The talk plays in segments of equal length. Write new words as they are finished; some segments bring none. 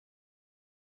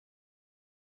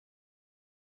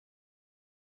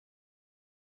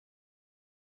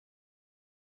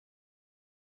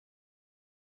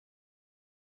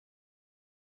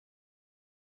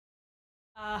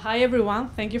Hi everyone,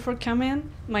 thank you for coming.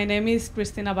 My name is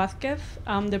Cristina Vázquez.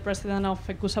 I'm the president of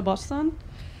ECUSA Boston.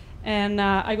 And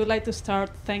I would like to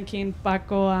start thanking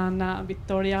Paco and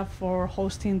Victoria for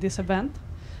hosting this event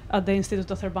at the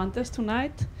Instituto Cervantes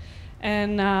tonight.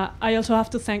 And I also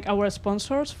have to thank our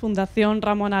sponsors, Fundación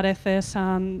Ramón Areces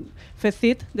and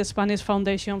FECIT, the Spanish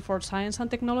Foundation for Science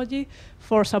and Technology,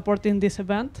 for supporting this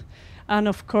event. And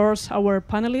of course, our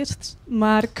panelists,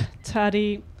 Mark,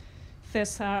 Tari,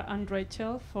 Cesar, and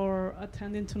Rachel, for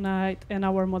attending tonight, and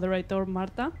our moderator,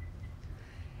 Marta.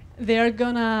 They are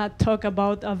gonna talk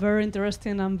about a very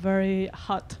interesting and very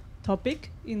hot topic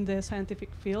in the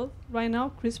scientific field right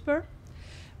now, CRISPR.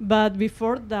 But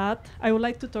before that, I would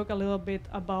like to talk a little bit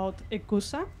about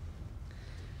ECUSA,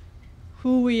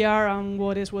 who we are and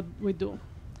what we do.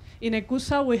 In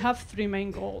ECUSA, we have three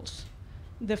main goals.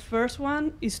 The first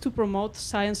one is to promote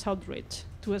science outreach,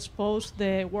 to expose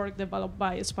the work developed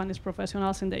by Spanish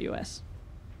professionals in the US.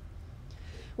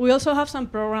 We also have some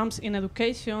programs in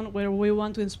education where we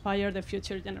want to inspire the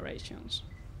future generations.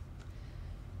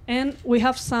 And we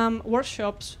have some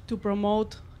workshops to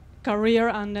promote career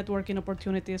and networking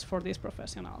opportunities for these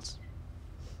professionals.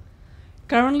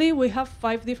 Currently, we have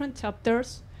 5 different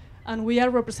chapters, and we are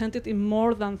represented in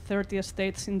more than 30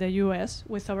 states in the US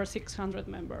with over 600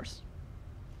 members.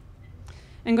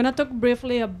 I'm going to talk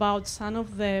briefly about some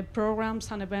of the programs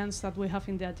and events that we have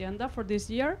in the agenda for this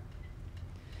year.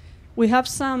 We have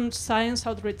some science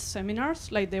outreach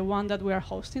seminars, like the one that we are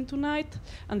hosting tonight,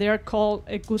 and they are called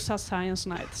ECUSA Science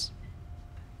Nights.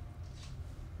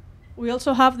 We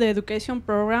also have the education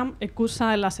program,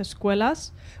 ECUSA en las Escuelas,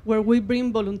 where we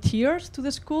bring volunteers to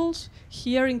the schools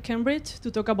here in Cambridge to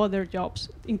talk about their jobs,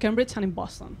 in Cambridge and in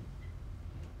Boston.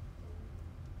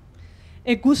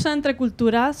 ECUSA Entre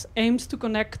Culturas aims to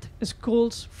connect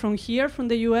schools from here, from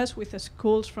the US, with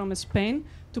schools from Spain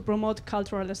to promote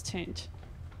cultural exchange.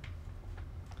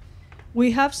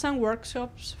 We have some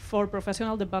workshops for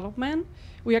professional development.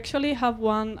 We actually have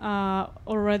one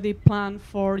already planned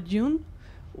for June.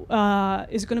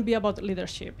 It's going to be about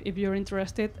leadership. If you're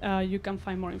interested, you can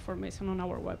find more information on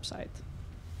our website.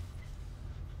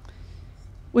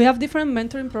 We have different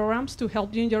mentoring programs to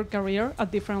help you in your career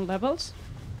at different levels.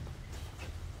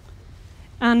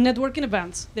 And networking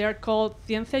events. They are called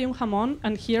Ciencia y un Jamón,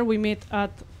 and here we meet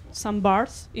at some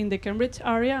bars in the Cambridge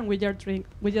area, and we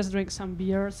just drink some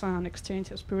beers and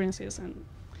exchange experiences, and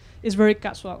it's very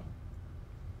casual.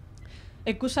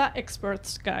 ECUSA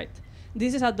Experts Guide.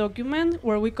 This is a document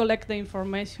where we collect the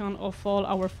information of all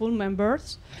our full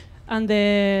members, and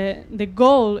the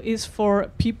goal is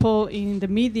for people in the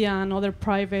media and other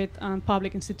private and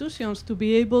public institutions to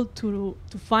be able to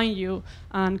find you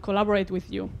and collaborate with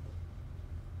you.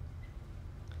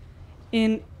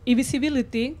 In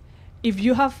e-visibility, if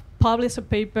you have published a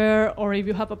paper or if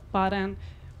you have a patent,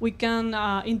 we can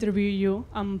interview you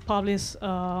and publish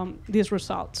these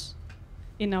results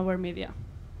in our media.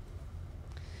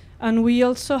 And we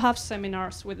also have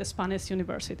seminars with the Spanish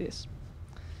universities.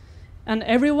 And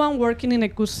everyone working in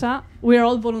ECUSA, we're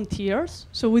all volunteers.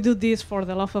 So we do this for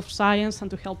the love of science and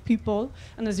to help people.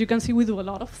 And as you can see, we do a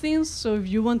lot of things. So if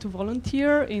you want to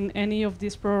volunteer in any of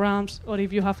these programs, or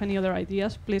if you have any other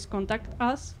ideas, please contact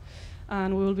us.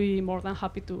 And we will be more than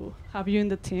happy to have you in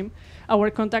the team. Our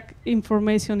contact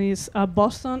information is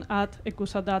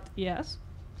boston@ecusa.es.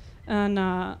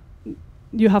 And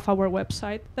you have our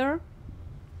website there.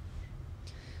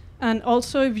 And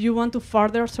also, if you want to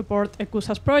further support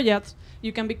ECUSA's projects,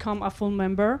 you can become a full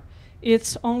member.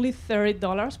 It's only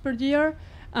 $30 per year,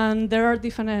 and there are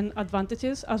different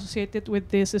advantages associated with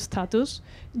this status.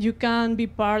 You can be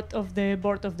part of the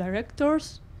board of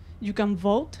directors. You can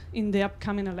vote in the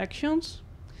upcoming elections.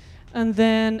 And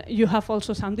then you have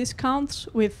also some discounts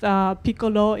with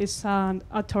Piccolo, is an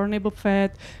attorney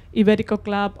buffet, Iberico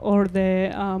Club, or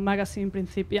the magazine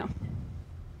Principia.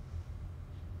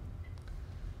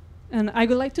 And I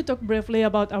would like to talk briefly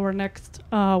about our next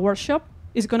workshop.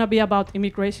 It's going to be about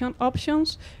immigration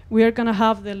options. We are going to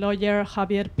have the lawyer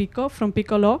Javier Pico from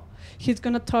Pico Law. He's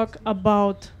going to talk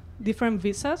about different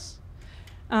visas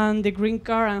and the green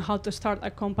card and how to start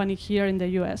a company here in the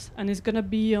US. And it's going to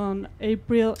be on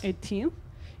April 18th.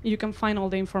 You can find all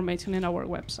the information in our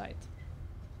website.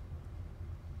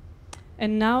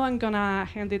 And now I'm going to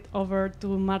hand it over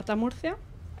to Marta Murcia,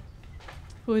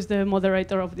 who is the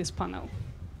moderator of this panel.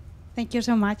 Thank you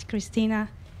so much, Christina.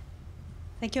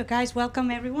 Thank you, guys. Welcome,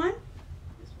 everyone.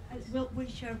 We'll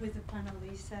share with the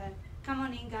panelists. Come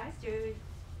on in, guys.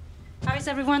 How is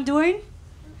everyone doing?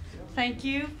 Thank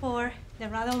you for the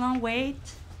rather long wait.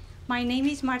 My name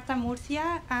is Marta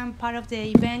Murcia. I'm part of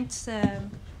the events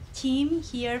team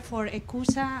here for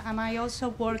ECUSA, and I also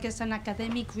work as an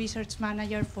academic research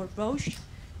manager for Roche,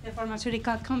 the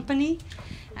pharmaceutical company.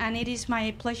 And it is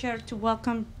my pleasure to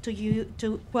welcome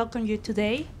you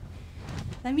today.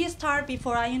 Let me start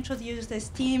before I introduce the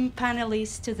esteemed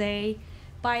panelists today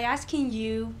by asking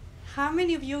you, how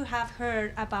many of you have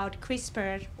heard about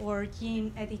CRISPR or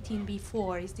gene editing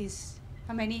before?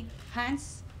 How many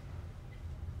hands?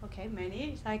 Okay,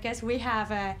 many. So I guess we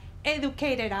have an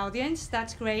educated audience.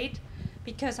 That's great,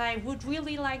 because I would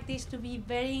really like this to be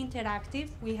very interactive.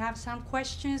 We have some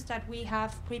questions that we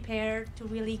have prepared to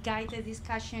really guide the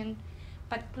discussion,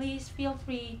 but please feel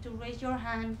free to raise your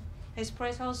hand,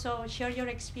 share your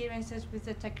experiences with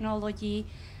the technology,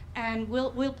 and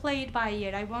we'll play it by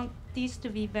ear. I want this to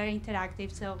be very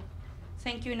interactive, so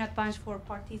thank you in advance for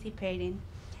participating.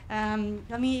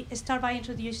 Let me start by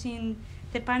introducing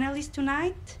the panelists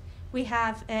tonight. We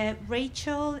have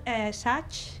Rachel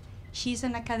Sachs. She's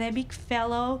an academic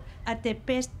fellow at the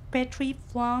Petri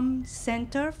Flom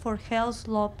Center for Health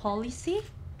Law Policy,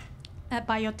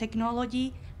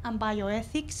 Biotechnology and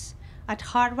Bioethics at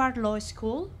Harvard Law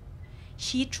School.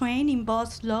 She trained in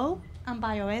both law and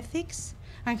bioethics,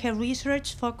 and her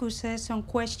research focuses on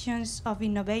questions of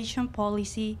innovation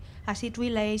policy as it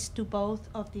relates to both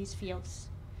of these fields.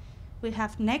 We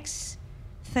have next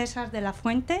Cesar de la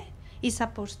Fuente. Is a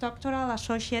postdoctoral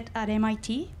associate at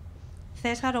MIT.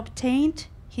 Cesar obtained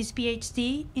his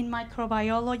PhD in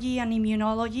microbiology and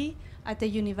immunology at the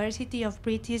University of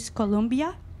British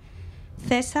Columbia.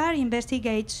 Cesar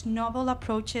investigates novel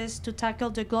approaches to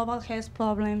tackle the global health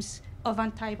problems of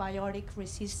antibiotic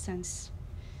resistance.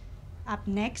 Up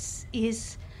next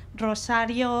is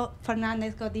Rosario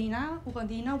Fernandez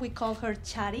Godino. We call her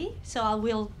Chari, so I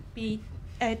will be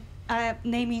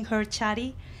naming her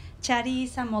Chari. Chari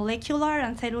is a molecular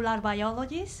and cellular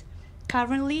biologist.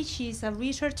 Currently, she is a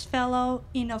research fellow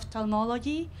in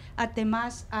ophthalmology at the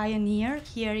Mass Eye and Ear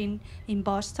here in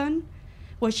Boston,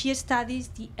 where she studies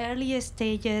the earliest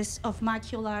stages of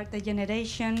macular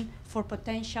degeneration for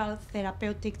potential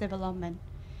therapeutic development.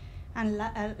 And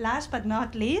last but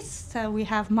not least, we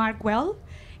have Mark Well.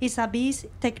 He's a BIS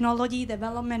Technology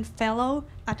Development Fellow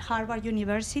at Harvard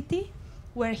University,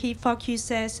 where he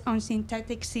focuses on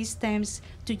synthetic systems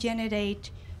to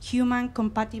generate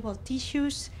human-compatible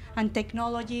tissues and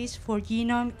technologies for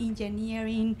genome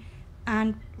engineering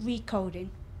and recoding.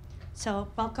 So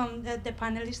welcome the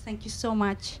panelists. Thank you so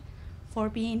much for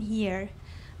being here.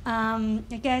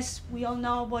 I guess we all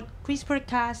know what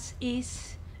CRISPR-Cas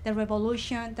is, the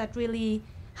revolution that really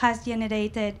has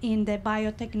generated in the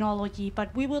biotechnology,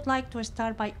 but we would like to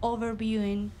start by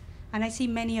overviewing, and I see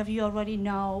many of you already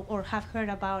know or have heard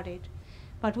about it.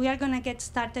 But we are going to get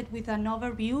started with an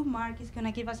overview. Mark is going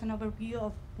to give us an overview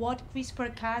of what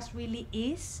CRISPR-Cas really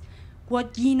is,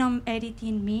 what genome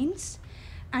editing means,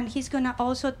 and he's going to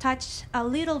also touch a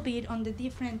little bit on the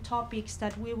different topics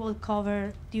that we will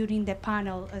cover during the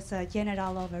panel as a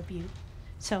general overview.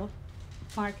 So,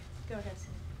 Mark, go ahead.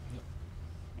 Yep.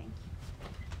 Thank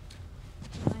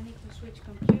you. I need to switch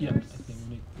computers. Yeah, I think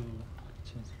we need to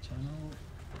change the channel.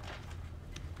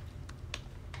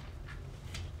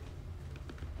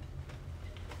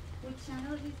 Which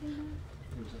channel is it now?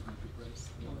 You just need to press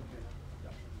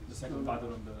the second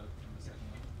button on the second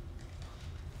one.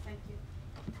 Thank you.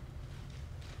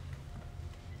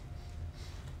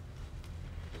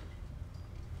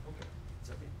 Okay, it's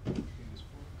okay. I think this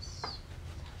works.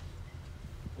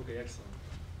 Okay,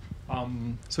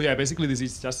 excellent. So yeah, basically this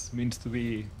is just means to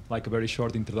be like a very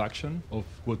short introduction of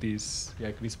what is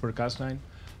CRISPR-Cas9,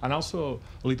 and also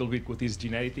a little bit what is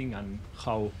gene editing and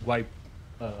why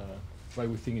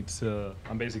we think it's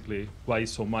and basically why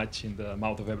it's so much in the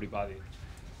mouth of everybody,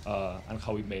 and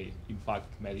how it may impact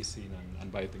medicine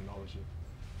and biotechnology.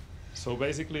 So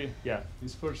basically, yeah,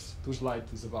 this first two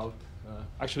slides is about.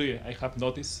 Actually, I have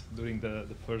noticed during the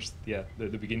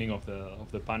beginning of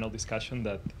the panel discussion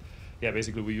that, yeah,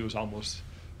 basically we use almost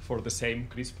for the same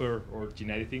CRISPR or gene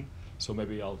editing. So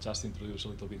maybe I'll just introduce a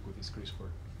little bit with this CRISPR.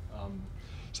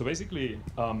 So basically,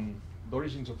 the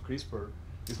origins of CRISPR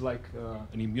is like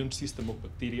an immune system of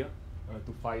bacteria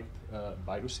to fight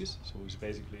viruses. So it's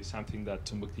basically something that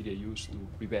some bacteria use to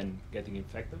prevent getting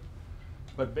infected.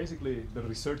 But basically, the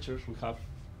researchers who have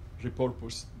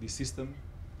repurposed this system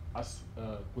as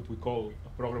what we call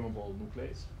a programmable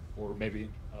nuclease, or maybe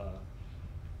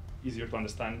easier to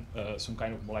understand, some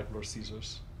kind of molecular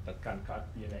scissors that can cut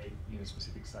DNA in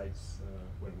specific sites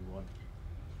when we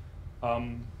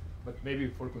want. But maybe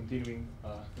before continuing,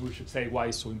 we should say why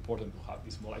it's so important to have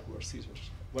these molecular scissors.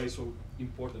 Why it's so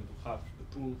important to have the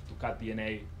tool to cut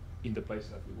DNA in the places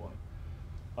that we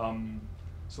want.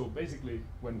 So basically,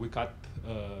 when we cut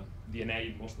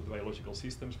DNA in most of the biological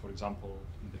systems, for example,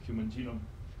 in the human genome,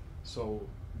 so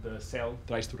the cell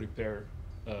tries to repair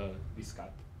this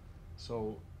cut.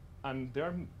 So, and there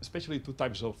are especially two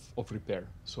types of repair.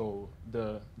 So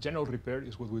the general repair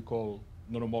is what we call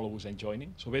non-homologous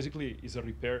enjoining. So basically, it's a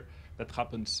repair that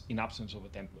happens in absence of a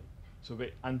template. So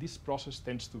and this process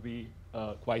tends to be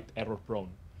quite error-prone.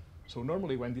 So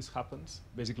normally, when this happens,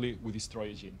 basically we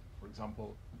destroy a gene. For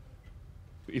example,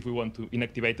 if we want to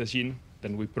inactivate a gene,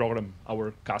 then we program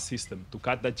our CAS system to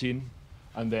cut that gene,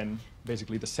 and then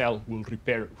basically the cell will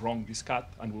repair wrong this cut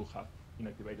and will have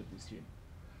inactivated this gene.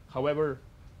 However,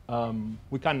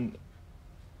 we can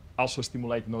also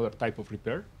stimulate another type of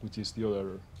repair, which is the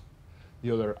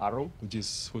other arrow, which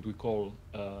is what we call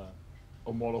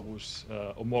homologous,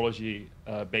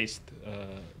 homology-based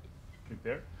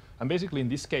repair. And basically, in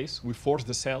this case, we force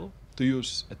the cell to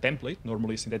use a template,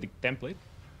 normally a synthetic template,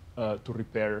 to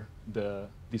repair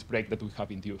this break that we have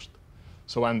induced.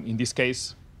 So in this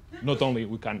case, not only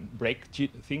we can break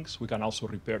things, we can also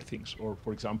repair things. Or,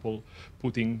 for example,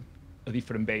 putting a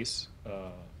different base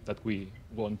that we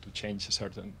want to change a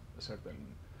certain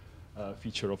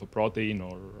feature of a protein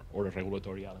or a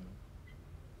regulatory element.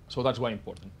 So that's why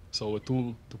important. So a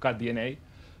tool to cut DNA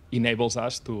enables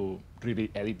us to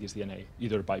really edit this DNA,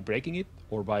 either by breaking it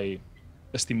or by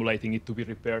stimulating it to be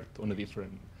repaired on a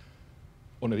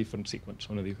different sequence.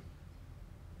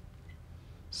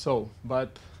 So,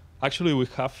 but actually we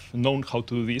have known how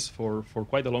to do this for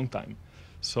quite a long time.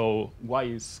 So why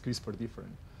is CRISPR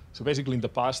different? So basically in the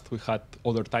past we had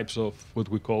other types of what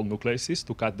we call nucleases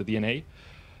to cut the DNA.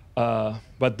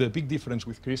 But the big difference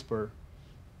with CRISPR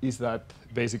is that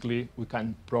basically we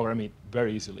can program it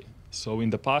very easily. So in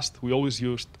the past we always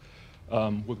used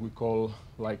what we call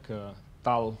like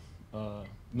TAL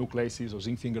nucleases or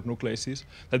zinc finger nucleases,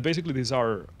 that basically these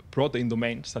are protein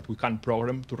domains that we can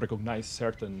program to recognize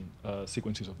certain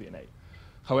sequences of DNA.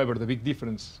 However, the big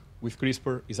difference with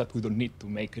CRISPR is that we don't need to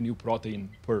make a new protein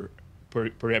per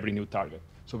every new target.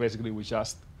 So basically we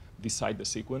just decide the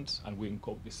sequence and we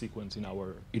encode the sequence in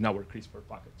our CRISPR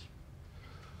package.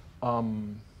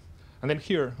 And then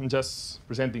here I'm just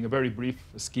presenting a very brief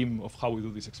scheme of how we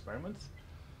do these experiments.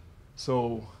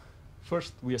 So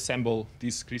first we assemble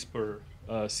this CRISPR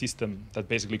system that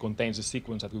basically contains the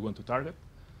sequence that we want to target.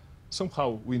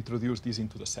 Somehow we introduce this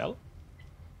into the cell.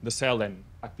 The cell then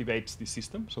activates this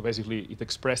system. So basically it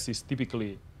expresses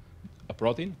typically a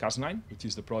protein, Cas9, which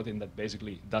is the protein that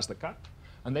basically does the cut.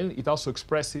 And then it also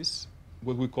expresses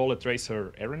what we call a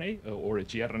tracer RNA or a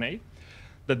gRNA,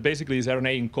 that basically is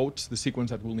RNA encodes the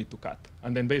sequence that we'll need to cut.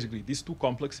 And then basically these two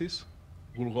complexes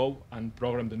will go and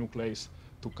program the nuclease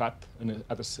to cut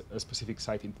at a specific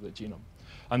site into the genome.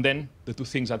 And then the two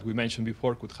things that we mentioned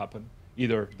before could happen.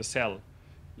 Either the cell,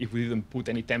 if we didn't put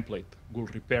any template, will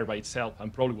repair by itself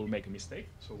and probably will make a mistake.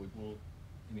 So it will,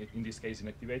 in this case,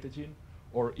 inactivate a gene.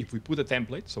 Or if we put a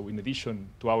template, so in addition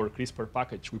to our CRISPR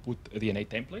package, we put a DNA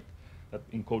template that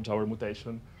encodes our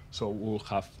mutation. So we'll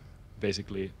have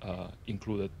basically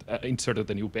inserted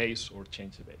a new base or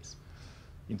changed the base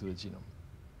into the genome.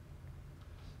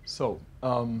 So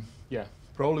yeah,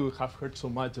 probably we have heard so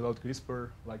much about CRISPR,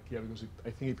 because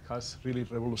I think it has really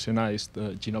revolutionized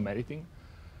genome editing.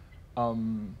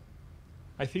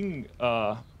 I think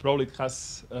probably it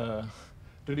has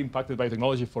really impacted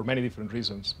biotechnology for many different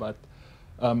reasons, but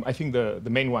I think the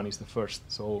main one is the first.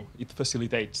 So it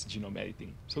facilitates genome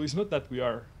editing. So it's not that we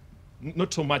are,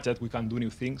 not so much that we can do new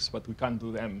things, but we can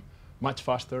do them much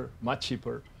faster, much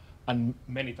cheaper, and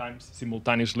many times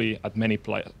simultaneously at many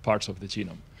parts of the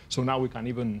genome. So now we can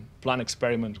even plan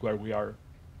experiments where we are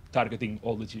targeting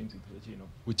all the genes into the genome,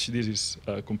 which this is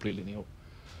completely new.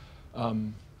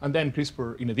 And then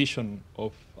CRISPR, in addition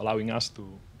of allowing us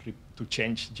to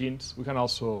change genes, we can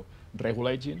also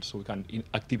regulate genes, so we can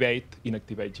activate,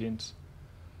 inactivate genes.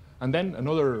 And then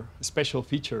another special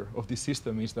feature of this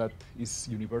system is that it's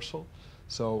universal.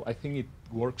 So I think it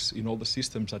works in all the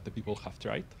systems that the people have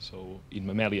tried. So in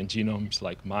mammalian genomes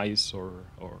like mice or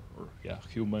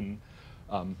human,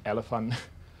 elephant.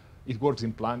 It works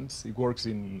in plants. It works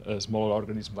in smaller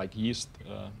organisms like yeast,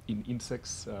 in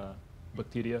insects,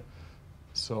 bacteria.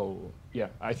 So yeah,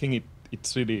 I think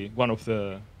it's really one of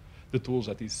the tools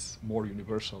that is more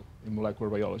universal in molecular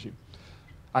biology.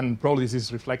 And probably this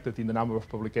is reflected in the number of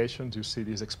publications. You see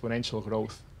this exponential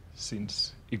growth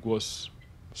since it was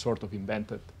sort of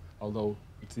invented, although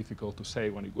it's difficult to say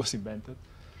when it was invented.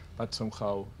 But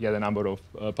somehow, yeah, the number of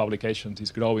publications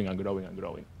is growing and growing and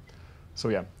growing. So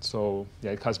yeah,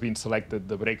 it has been selected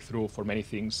the breakthrough for many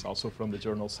things, also from the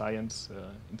journal Science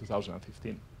in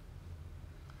 2015.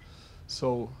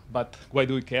 So, but why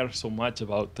do we care so much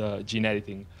about gene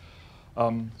editing?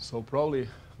 So probably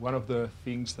one of the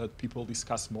things that people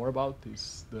discuss more about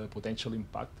is the potential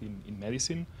impact in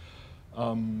medicine.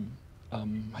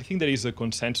 I think there is a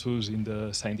consensus in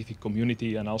the scientific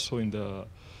community and also in the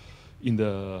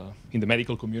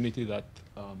medical community that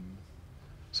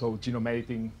so genome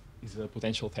editing is a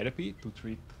potential therapy to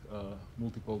treat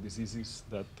multiple diseases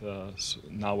that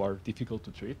now are difficult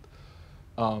to treat.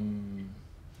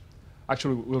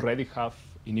 Actually, we already have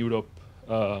in Europe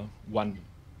one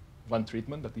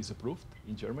treatment that is approved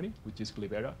in Germany, which is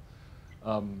Glibera.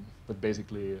 But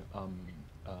basically,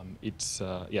 it's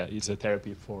a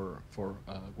therapy for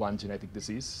one genetic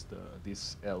disease,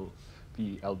 this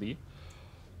LPLD.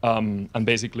 And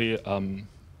basically,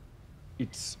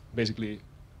 it's basically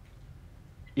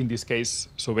in this case.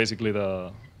 So basically,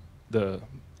 the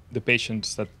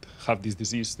patients that have this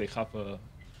disease, they have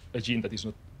a gene that is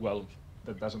not well,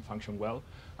 that doesn't function well.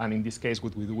 And in this case,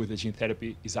 what we do with the gene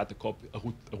therapy is add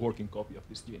a working copy of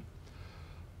this gene.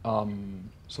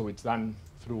 So it's done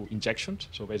through injections.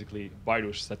 So basically,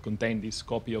 viruses that contain this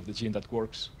copy of the gene that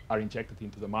works are injected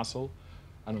into the muscle,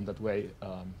 and in that way,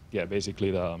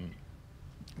 basically the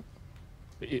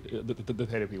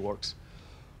therapy works.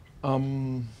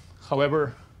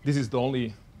 However, this is the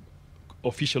only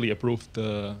officially approved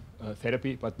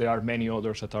therapy, but there are many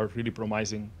others that are really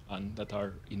promising and that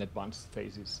are in advanced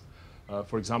phases.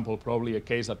 For example, probably a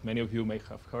case that many of you may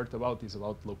have heard about is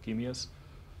about leukemias.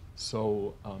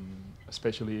 So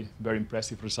especially very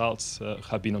impressive results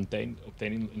have been obtained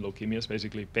in leukemias.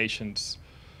 Basically, patients,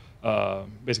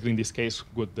 basically in this case,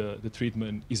 what the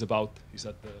treatment is about is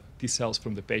that the T cells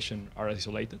from the patient are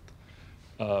isolated,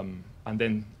 and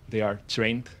then they are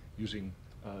trained using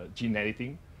gene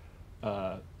editing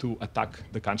to attack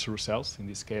the cancerous cells, in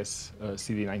this case,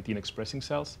 CD19 expressing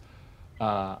cells.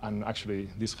 And actually,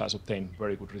 this has obtained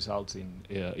very good results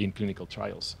in clinical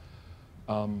trials.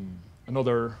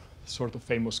 Another sort of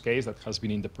famous case that has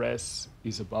been in the press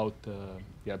is about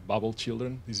bubble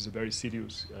children. This is a very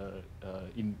serious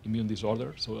immune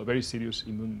disorder, so a very serious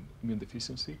immune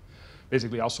deficiency,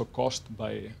 basically also caused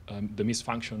by the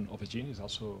misfunction of a gene. Is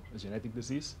also a genetic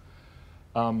disease.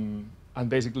 And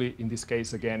basically, in this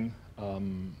case, again,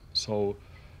 so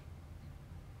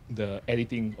the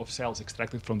editing of cells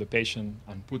extracted from the patient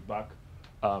and put back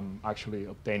actually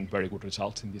obtained very good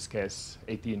results. In this case,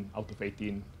 18 out of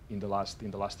 18 in the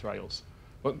last trials.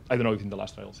 Well, I don't know if in the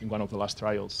last trials, in one of the last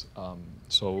trials.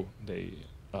 So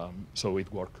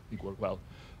it worked well.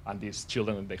 And these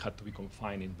children, they had to be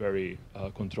confined in very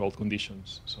controlled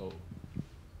conditions, so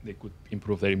they could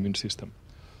improve their immune system.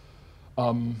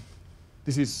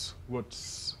 This is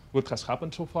what has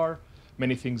happened so far.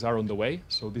 Many things are on the way.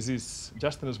 So this is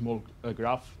just a small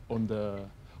graph on the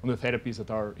therapies that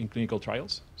are in clinical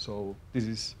trials. So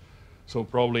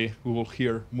probably we will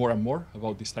hear more and more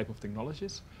about this type of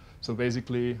technologies. So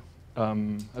basically,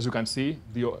 as you can see,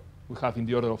 we have in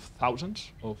the order of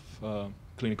thousands of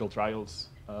clinical trials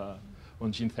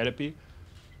on gene therapy.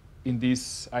 In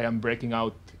this, I am breaking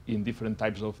out in different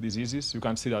types of diseases. You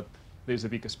can see that there's a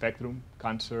big spectrum: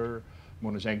 cancer,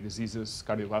 monogenic diseases,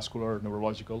 cardiovascular,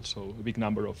 neurological, so a big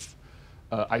number of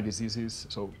eye diseases,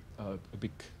 so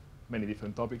many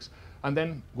different topics. And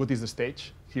then what is the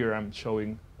stage? Here I'm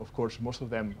showing, of course, most of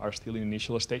them are still in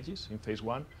initial stages, in phase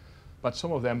 1, but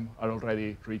some of them are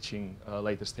already reaching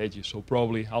later stages. So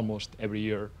probably almost every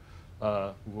year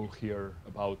we'll hear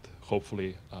about,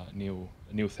 hopefully, new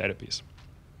therapies.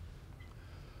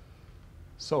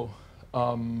 So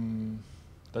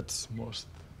that's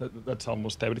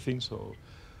almost everything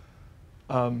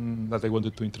that I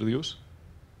wanted to introduce.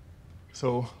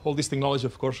 So all this technology,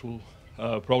 of course, will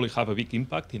probably have a big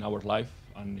impact in our life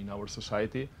and in our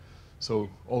society. So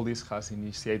all this has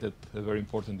initiated a very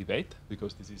important debate,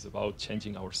 because this is about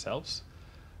changing ourselves.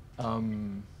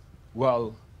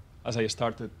 Well, as I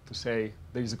started to say,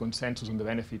 there is a consensus on the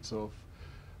benefits of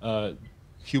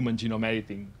human genome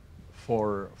editing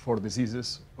for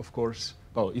diseases. Of course,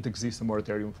 well, it exists a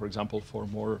moratorium, for example, for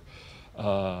more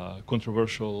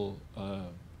controversial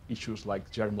issues like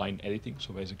germline editing,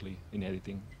 so basically in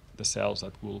editing the cells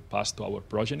that will pass to our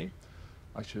progeny.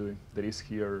 Actually, there is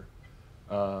here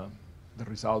the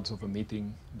results of a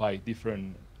meeting by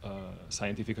different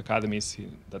scientific academies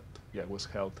that was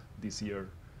held this year.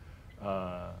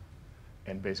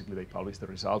 And basically they published the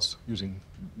results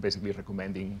basically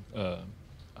recommending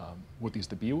what is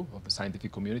the view of the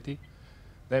scientific community.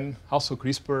 Then also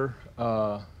CRISPR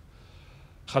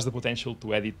has the potential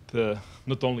to edit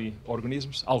not only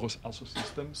organisms, also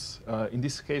systems. In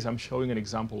this case, I'm showing an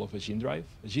example of a gene drive.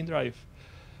 A gene drive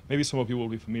maybe some of you will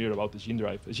be familiar about the gene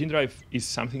drive. A gene drive is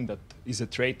something that is a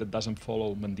trait that doesn't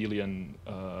follow Mendelian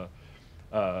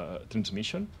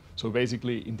transmission. So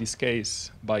basically, in this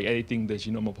case, by editing the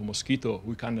genome of a mosquito,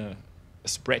 we can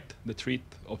spread the trait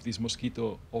of this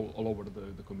mosquito all over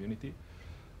the community.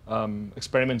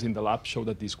 Experiments in the lab show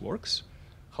that this works.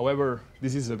 However,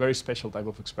 this is a very special type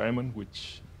of experiment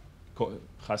which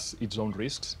has its own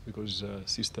risks because it's a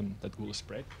system that will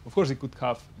spread. Of course, it could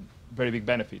have very big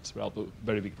benefits, but also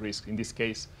very big risks. In this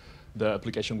case, the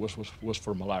application was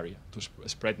for malaria, to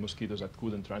spread mosquitoes that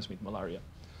couldn't transmit malaria.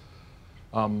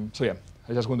 So yeah,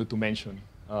 I just wanted to mention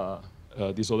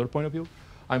this other point of view.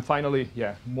 And finally,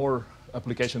 yeah, more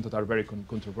applications that are very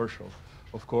controversial.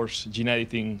 Of course, gene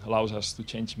editing allows us to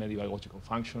change many biological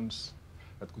functions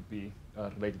that could be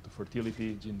related to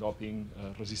fertility, gene doping,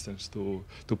 resistance to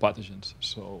pathogens.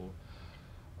 So,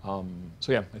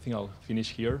 so yeah, I think I'll finish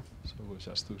here. So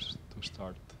just to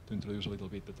start to introduce a little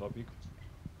bit the topic.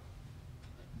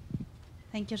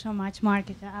 Thank you so much, Mark.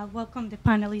 I'll welcome the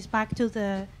panelists back to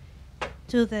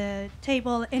the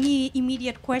table. Any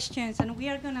immediate questions? And we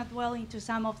are going to dwell into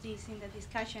some of these in the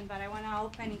discussion, but I want to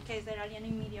open in case there are any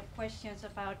immediate questions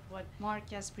about what Mark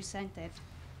just presented.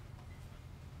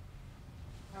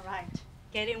 All right,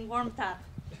 getting warmed up.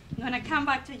 I'm going to come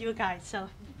back to you guys, so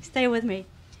stay with me.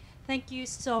 Thank you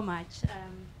so much.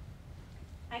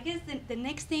 I guess the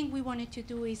next thing we wanted to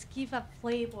do is give a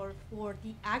flavor for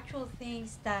the actual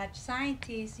things that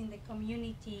scientists in the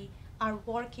community are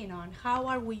working on. How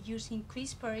are we using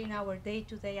CRISPR in our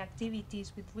day-to-day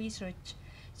activities with research?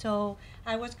 So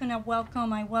I was going to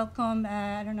welcome,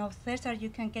 I don't know, Cesar, you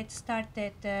can get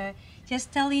started.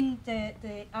 Just telling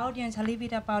the audience a little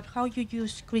bit about how you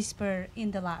use CRISPR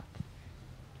in the lab.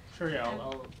 Sure, yeah,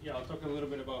 I'll talk a little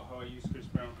bit about how I use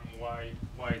CRISPR and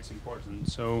why it's important.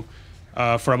 So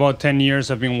for about 10 years,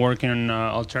 I've been working on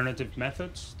alternative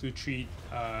methods to treat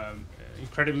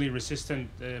incredibly resistant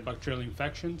bacterial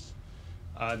infections.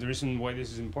 The reason why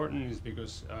this is important is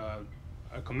because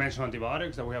conventional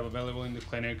antibiotics that we have available in the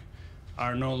clinic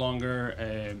are no longer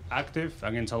active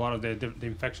against a lot of the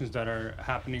infections that are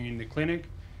happening in the clinic.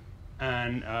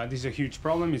 And this is a huge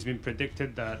problem. It's been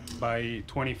predicted that by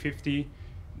 2050,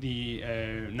 the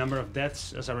number of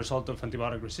deaths as a result of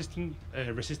antibiotic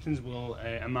resistance will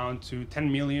amount to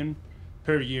 10 million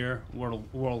per year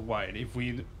worldwide if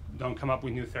we don't come up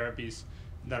with new therapies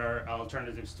that are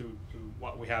alternatives to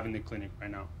what we have in the clinic right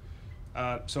now.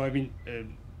 So I've been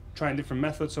trying different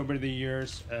methods over the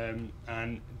years,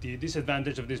 and the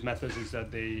disadvantage of these methods is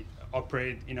that they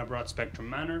operate in a broad spectrum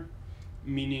manner,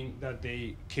 meaning that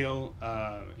they kill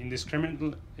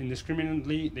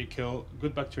indiscriminately, they kill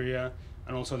good bacteria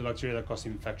and also the bacteria that cause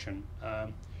infection.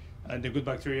 The good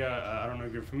bacteria, I don't know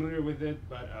if you're familiar with it,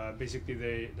 but basically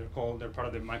they're part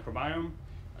of the microbiome,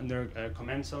 and they're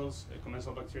commensal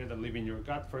bacteria that live in your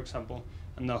gut, for example,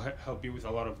 and they'll help you with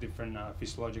a lot of different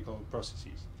physiological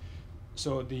processes.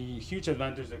 So the huge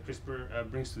advantage that CRISPR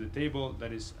brings to the table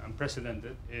that is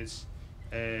unprecedented is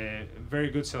very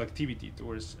good selectivity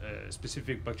towards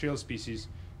specific bacterial species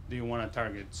that you want to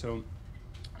target. So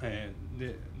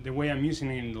the way I'm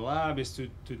using it in the lab is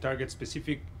to target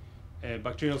specific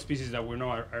bacterial species that we know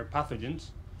are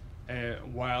pathogens,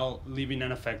 while leaving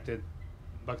unaffected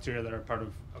bacteria that are part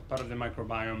of the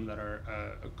microbiome that are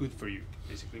good for you,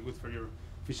 basically good for your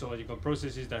physiological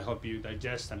processes that help you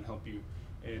digest and help you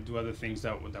do other things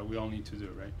that we all need to do,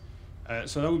 right?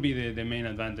 So that would be the main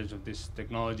advantage of this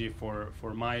technology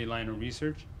for my line of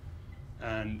research.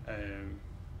 And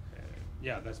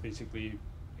yeah, that's basically,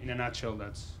 in a nutshell,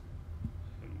 that's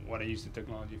what I use the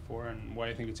technology for and why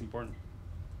I think it's important.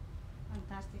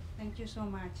 Fantastic. Thank you so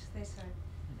much, Cesar.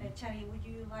 Chari, would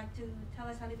you like to tell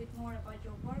us a little bit more about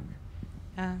your work?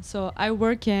 So I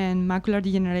work in macular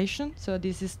degeneration. So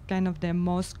this is kind of the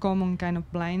most common kind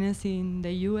of blindness in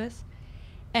the US.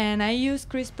 And I use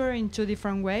CRISPR in two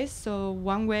different ways. So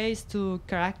one way is to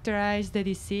characterize the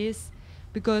disease,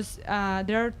 because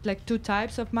there are like two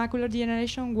types of macular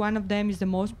degeneration. One of them is the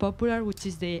most popular, which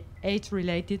is the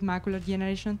age-related macular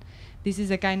degeneration. This is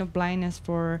the kind of blindness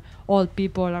for old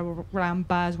people or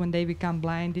grandpas when they become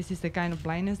blind. This is the kind of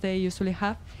blindness they usually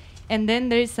have. And then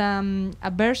there is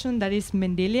a version that is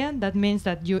Mendelian. That means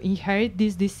that you inherit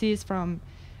this disease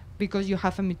because you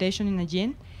have a mutation in a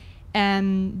gene.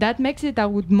 And that makes it a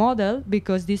good model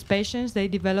because these patients, they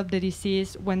develop the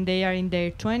disease when they are in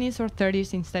their 20s or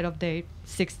 30s instead of their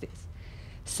 60s.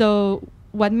 So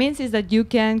what means is that you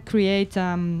can create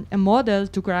a model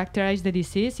to characterize the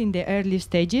disease in the early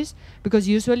stages, because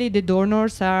usually the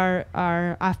donors are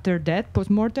after death,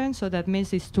 post-mortem, so that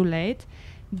means it's too late.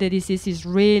 The disease is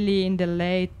really in the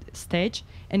late stage,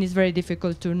 and it's very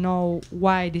difficult to know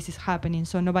why this is happening,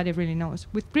 so nobody really knows.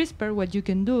 With CRISPR, what you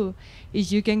can do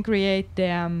is you can create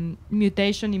the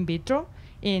mutation in vitro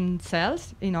in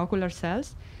cells, in ocular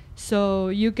cells, so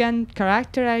you can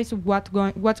characterize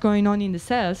what's going on in the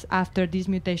cells after this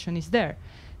mutation is there.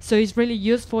 So it's really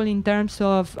useful in terms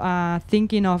of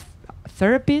thinking of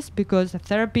therapies, because a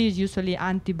therapy is usually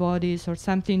antibodies or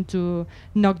something to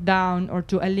knock down or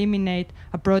to eliminate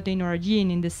a protein or a gene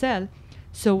in the cell.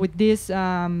 So with this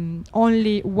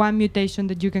only one mutation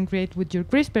that you can create with your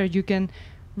CRISPR, you can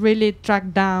really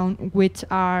track down which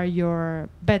are your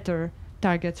better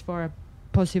targets for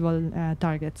possible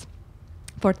targets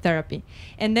for therapy.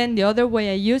 And then the other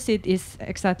way I use it is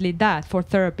exactly that, for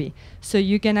therapy. So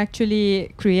you can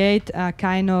actually create a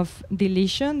kind of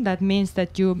deletion. That means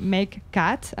that you make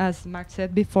cuts, as Mark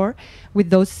said before,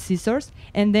 with those scissors,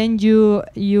 and then you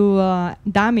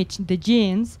damage the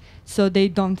genes so they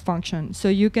don't function. So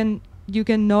you can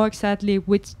know exactly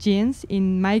which genes.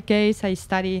 In my case, I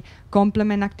study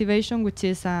complement activation, which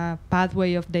is a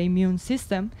pathway of the immune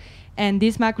system. And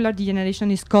this macular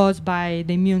degeneration is caused by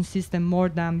the immune system more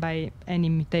than by any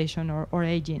mutation or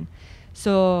aging.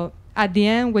 So at the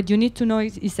end, what you need to know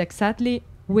is exactly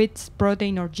which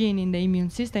protein or gene in the immune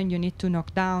system you need to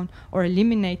knock down or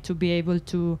eliminate to be able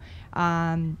to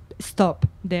stop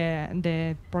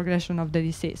the progression of the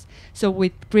disease. So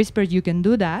with CRISPR, you can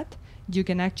do that. You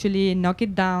can actually knock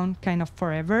it down kind of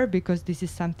forever, because this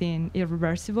is something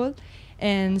irreversible.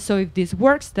 And so if this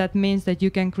works, that means that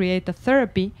you can create a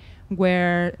therapy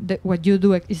where what you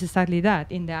do is exactly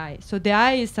that in the eye. So the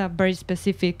eye is a very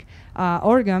specific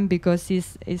organ, because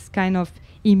it's kind of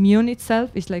immune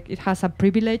itself. It's like it has a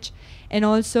privilege, and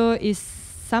also is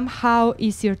somehow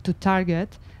easier to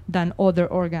target than other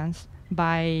organs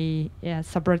by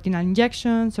subretinal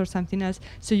injections or something else.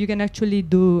 So you can actually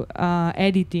do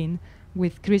editing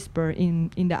with CRISPR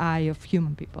in the eye of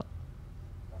human people.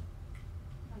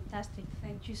 Fantastic.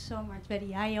 Thank you so much.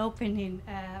 Very eye-opening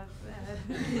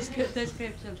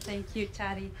description. Thank you,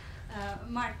 Chari.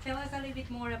 Mark, tell us a little bit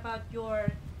more about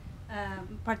your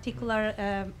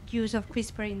particular use of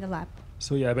CRISPR in the lab.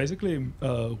 So yeah, basically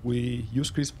we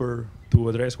use CRISPR to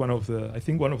address one of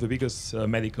the biggest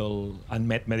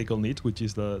unmet medical needs, which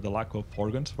is the lack of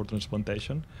organs for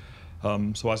transplantation.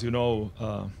 So as you know,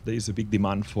 there is a big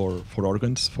demand for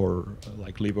organs, for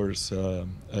like livers,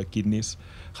 kidneys.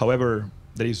 However,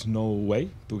 there is no way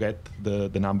to get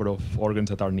the number of organs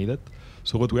that are needed.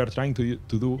 So what we are trying to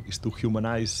do is to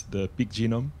humanize the pig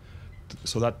genome,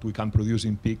 so that we can produce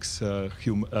in pigs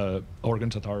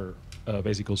organs that are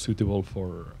basically suitable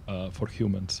for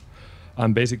humans.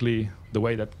 And basically, the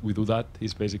way that we do that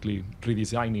is basically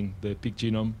redesigning the pig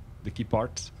genome, the key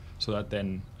parts, so that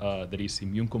then there is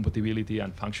immune compatibility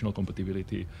and functional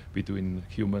compatibility between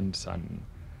humans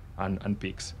and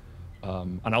pigs.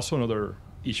 And also another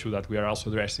issue that we are also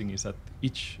addressing is that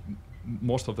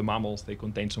most of the mammals, they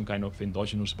contain some kind of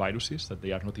endogenous viruses, that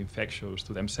they are not infectious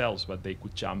to themselves, but they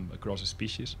could jump across a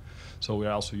species. So we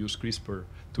also use CRISPR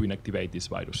to inactivate these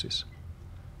viruses.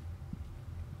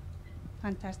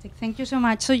 Fantastic. Thank you so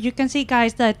much. So you can see,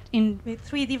 guys, that with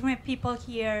 3 different people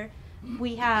here,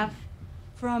 we have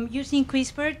from using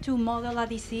CRISPR to model a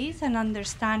disease and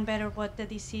understand better what the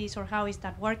disease or how is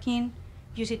that working,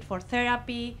 use it for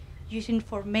therapy, using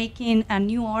for making a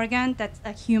new organ that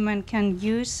a human can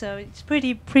use. So it's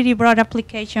pretty broad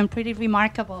application, pretty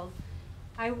remarkable.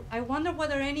 I wonder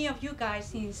whether any of you guys,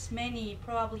 since many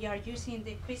probably are using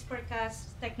the CRISPR-Cas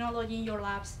technology in your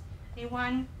labs,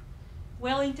 anyone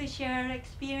willing to share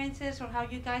experiences or how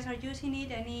you guys are using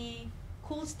it? Any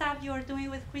cool stuff you are doing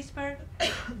with CRISPR?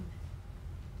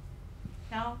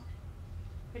 No?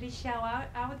 Pretty shy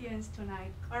audience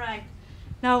tonight. All right,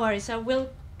 no worries. So we'll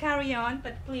carry on,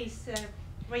 but please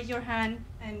raise your hand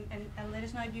and let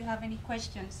us know if you have any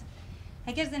questions.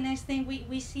 I guess the next thing,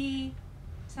 we see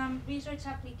some research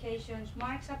applications.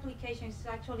 Mark's application is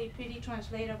actually pretty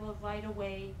translatable right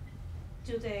away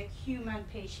to the human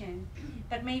patient,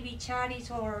 but maybe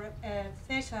Chari's or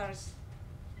Cesar's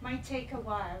might take a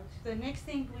while. The next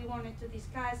thing we wanted to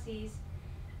discuss is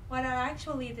what are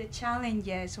actually the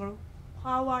challenges, or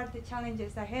how are the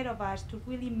challenges ahead of us to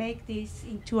really make this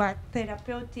into a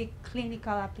therapeutic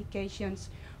clinical applications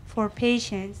for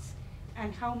patients,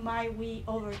 and how might we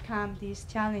overcome these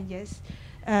challenges?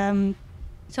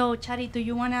 So Chari, do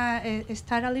you want to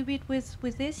start a little bit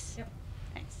with this? Yep.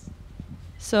 Thanks.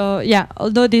 So yeah,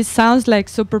 although this sounds like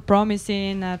super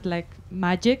promising and like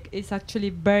magic, it's actually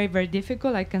very, very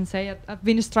difficult. I can say I've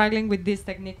been struggling with this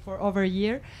technique for over a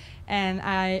year, and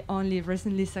I only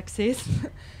recently succeed.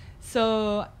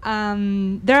 So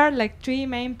there are like three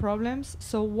main problems.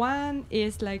 So one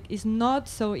is like it's not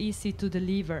so easy to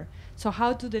deliver. So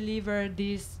how to deliver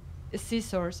these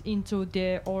scissors into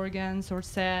the organs or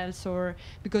cells, or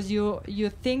because you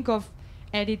think of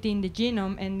editing the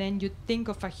genome and then you think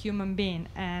of a human being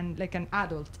and like an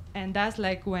adult, and that's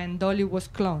like when Dolly was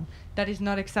cloned. That is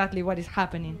not exactly what is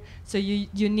happening. So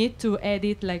you need to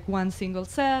edit like one single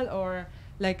cell or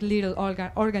like little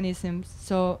organisms.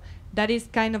 So that is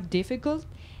kind of difficult.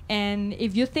 And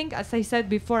if you think, as I said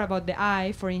before about the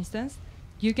eye, for instance,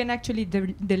 you can actually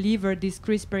deliver this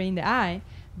CRISPR in the eye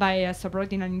by a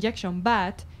subretinal injection,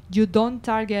 but you don't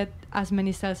target as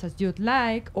many cells as you'd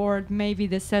like, or maybe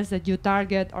the cells that you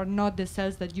target are not the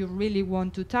cells that you really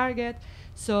want to target.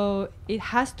 So it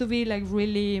has to be like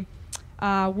really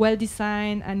well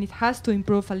designed, and it has to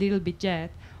improve a little bit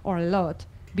yet, or a lot,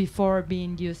 before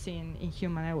being used in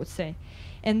human, I would say.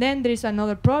 And then there is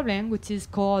another problem, which is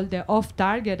called the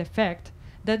off-target effect.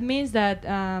 That means that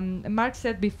Mark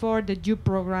said before that you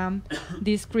program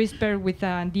this CRISPR with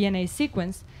a DNA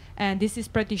sequence, and this is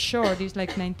pretty short. It's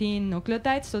like 19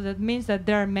 nucleotides, so that means that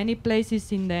there are many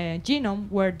places in the genome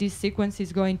where this sequence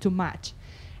is going to match.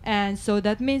 And so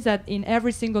that means that in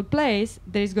every single place,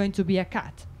 there is going to be a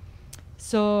cut.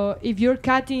 So if you're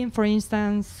cutting, for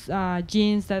instance,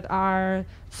 genes that are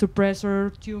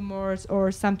suppressor tumors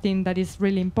or something that is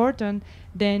really important,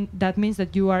 then that means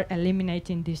that you are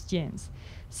eliminating these genes.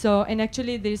 So, and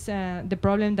actually there's the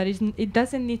problem that it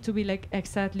doesn't need to be like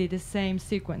exactly the same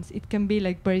sequence. It can be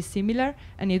like very similar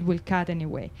and it will cut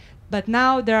anyway. But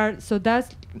now so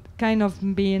that's kind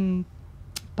of being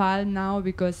palled now,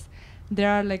 because there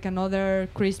are like another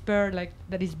CRISPR like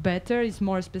that is better, is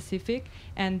more specific,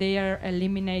 and they are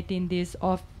eliminating these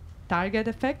off-target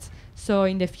effects. So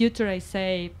in the future, I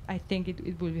think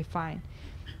it will be fine.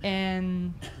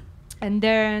 And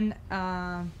then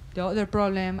the other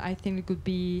problem, I think it could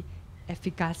be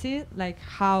efficacy, like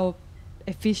how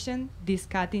efficient this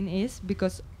cutting is,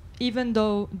 because even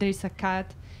though there is a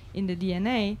cut in the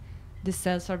DNA, the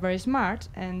cells are very smart,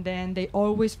 and then they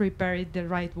always repair it the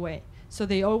right way. So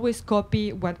they always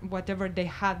copy whatever they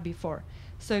had before.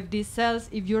 So if these cells,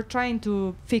 if you're trying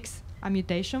to fix a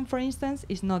mutation, for instance,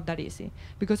 it's not that easy,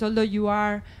 because although you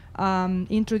are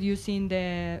introducing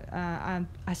a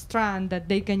strand that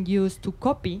they can use to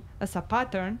copy as a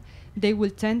pattern, they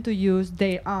will tend to use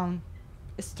their own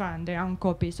strand, their own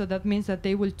copy. So that means that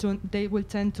they will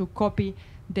tend to copy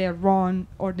the wrong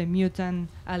or the mutant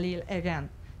allele again.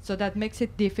 So that makes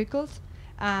it difficult.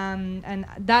 And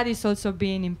that is also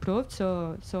being improved.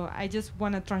 So I just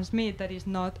want to transmit that it's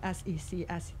not as easy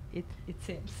as it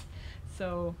seems.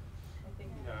 So I think.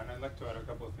 Yeah, and I'd like to add a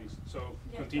couple of things. So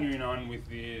continuing on with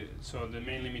the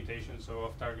main limitations, so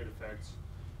off-target effects.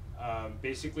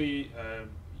 Basically,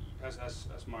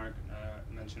 as Mark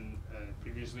mentioned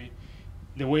previously,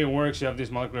 the way it works, you have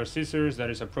these molecular scissors that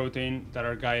is a protein that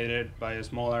are guided by a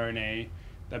small RNA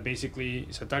that basically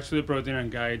is attached to the protein and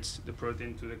guides the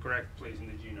protein to the correct place in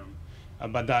the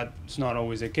genome. But that's not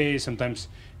always the case. Sometimes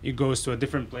it goes to a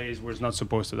different place where it's not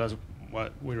supposed to. That's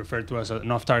what we refer to as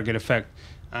an off-target effect.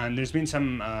 And there's been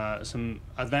some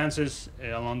advances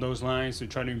along those lines to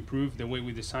try to improve the way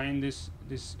we design these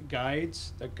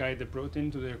guides that guide the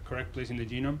protein to the correct place in the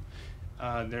genome.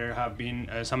 There have been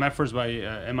some efforts by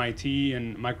MIT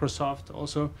and Microsoft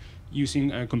also,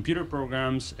 using computer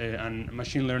programs and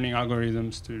machine learning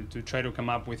algorithms to try to come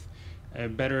up with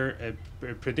better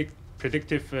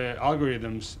predictive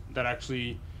algorithms that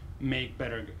actually make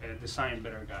design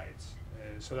better guides.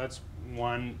 So that's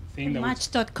one thing.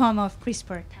 Match.com of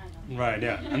CRISPR. Right.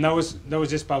 Yeah, and that was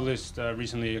just published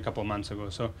recently, a couple of months ago.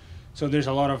 So there's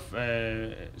a lot of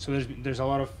there's a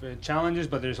lot of challenges,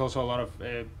 but there's also a lot of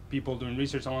people doing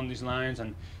research along these lines,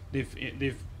 and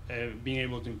they've being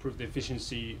able to improve the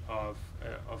efficiency of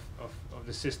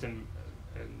the system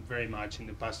very much in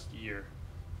the past year.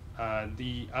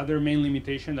 The other main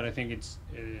limitation that I think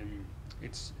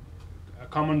it's a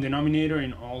common denominator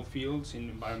in all fields,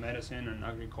 in biomedicine and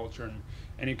agriculture and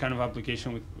any kind of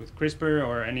application with CRISPR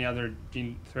or any other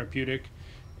gene therapeutic,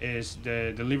 is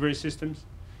the delivery systems.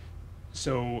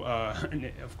 So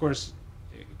of course,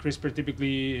 CRISPR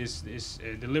typically is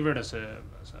delivered as a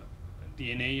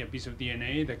piece of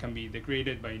DNA that can be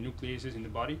degraded by nucleases in the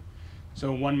body.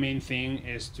 So one main thing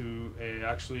is to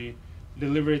actually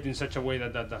deliver it in such a way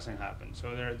that doesn't happen.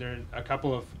 So there are a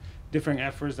couple of different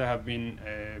efforts that have been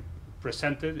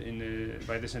presented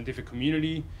by the scientific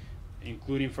community,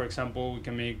 including, for example, we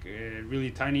can make really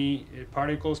tiny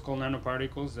particles called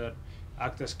nanoparticles that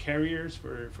act as carriers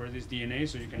for this DNA.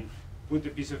 So you can put a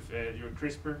piece of your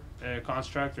CRISPR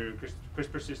construct or your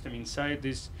CRISPR system inside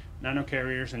these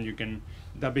nanocarriers, and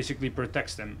that basically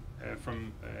protects them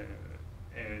from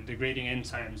degrading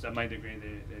enzymes that might degrade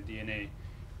the DNA.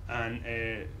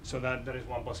 And so that is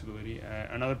one possibility.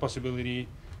 Another possibility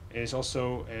is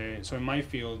also, so in my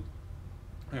field,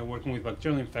 working with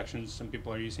bacterial infections, some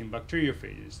people are using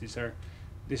bacteriophages.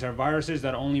 These are viruses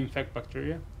that only infect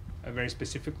bacteria very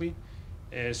specifically.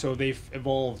 So they've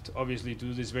evolved, obviously, to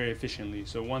do this very efficiently.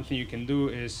 So one thing you can do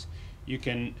is you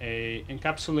can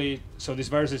encapsulate, so these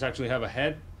viruses actually have a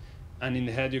head, and in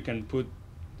the head you can put,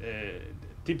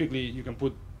 typically you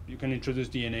can introduce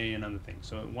DNA and other things.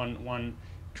 So one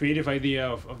creative idea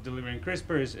of delivering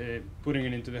CRISPR is putting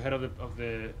it into the head of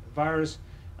the virus,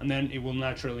 and then it will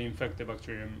naturally infect the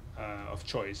bacterium of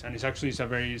choice. And it's a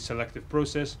very selective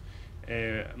process.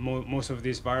 Most of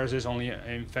these viruses only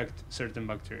infect certain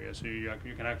bacteria, so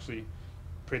you can actually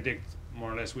predict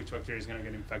more or less which bacteria is going to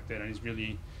get infected, and it's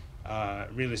really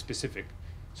really specific.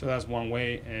 So that's one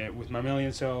way. With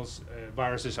mammalian cells,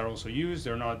 viruses are also used.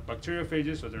 They're not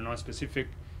bacteriophages, so they're not specific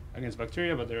against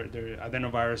bacteria, but they're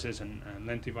adenoviruses and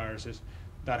lentiviruses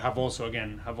that have also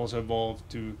evolved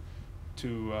to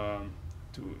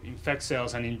infect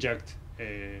cells and inject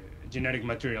genetic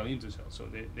material into cells. So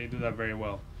they do that very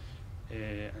well.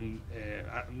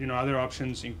 Other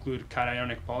options include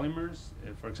cationic polymers,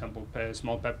 for example,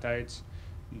 small peptides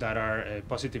that are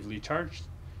positively charged,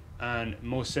 and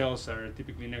most cells are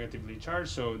typically negatively charged.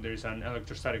 So there's an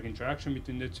electrostatic interaction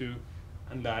between the two,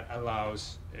 and that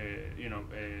allows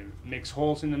makes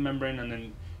holes in the membrane, and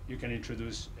then you can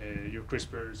introduce your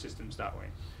CRISPR systems that way.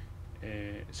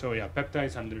 So yeah,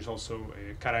 peptides, and there's also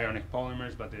cationic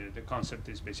polymers, but the concept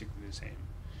is basically the same.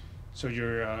 So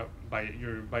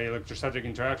by electrostatic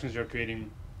interactions, you're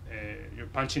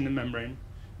punching the membrane,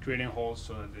 creating holes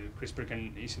so that the CRISPR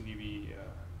can easily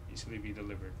be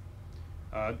delivered.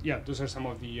 Those are some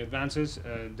of the advances.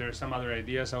 There are some other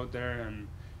ideas out there, and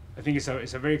I think it's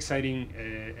a very exciting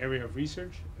area of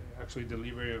research. Actually,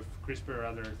 delivery of CRISPR or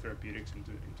other therapeutics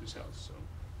into cells. So.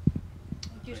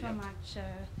 Thank you so much,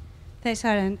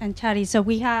 Cesar and Chari. So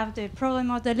we have the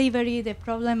problem of delivery, the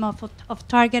problem of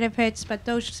target effects, but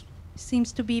those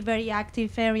seems to be very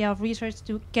active area of research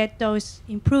to get those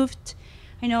improved.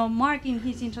 I know Mark in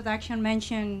his introduction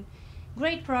mentioned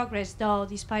great progress, though,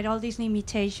 despite all these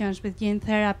limitations with gene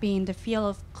therapy in the field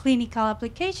of clinical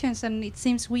applications, and it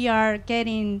seems we are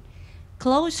getting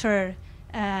closer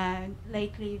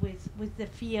lately with the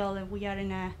field, and we are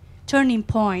in a turning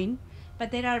point. But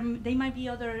there might be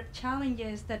other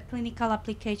challenges that clinical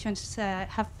applications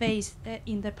have faced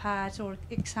in the past, or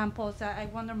examples. I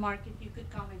wonder, Mark, if you could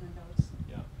comment on those.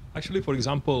 Yeah, actually, for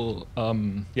example,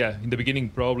 in the beginning,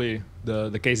 probably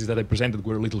the cases that I presented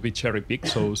were a little bit cherry-picked,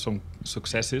 so some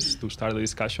successes to start the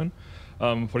discussion.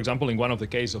 For example, in one of the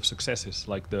cases of successes,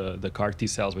 like the CAR T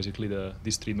cells, basically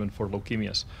this treatment for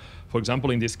leukemias. For example,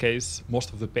 in this case,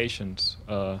 most of the patients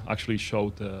actually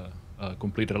showed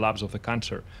complete relapse of the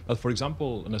cancer. But for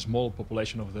example, in a small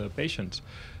population of the patients,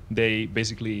 they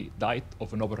basically died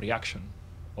of an overreaction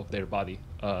of their body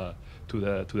to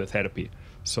the therapy.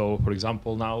 So, for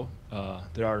example, now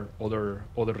there are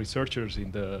other researchers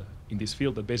in this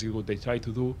field that basically what they try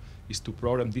to do is to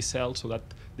program these cells so that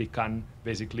they can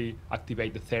basically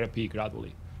activate the therapy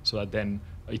gradually, so that then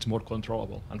it's more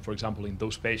controllable. And for example, in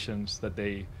those patients that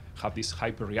they have this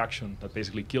hyperreaction that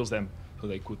basically kills them, so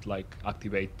they could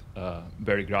activate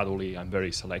very gradually and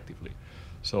very selectively.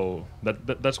 So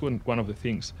that's one of the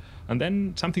things. And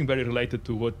then something very related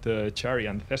to what Chari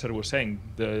and Cesar were saying,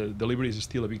 the delivery is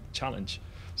still a big challenge.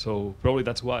 So probably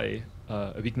that's why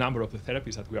a big number of the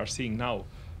therapies that we are seeing now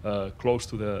close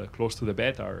to the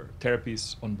bed are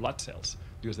therapies on blood cells,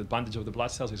 because the advantage of the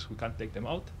blood cells is we can take them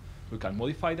out, we can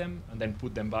modify them, and then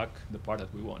put them back the part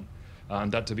that we want. And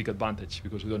that's a big advantage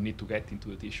because we don't need to get into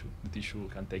the tissue. The tissue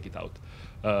can take it out.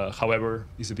 However,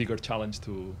 it's a bigger challenge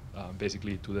to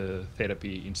basically to the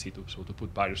therapy in situ, so to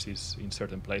put viruses in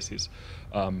certain places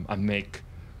and make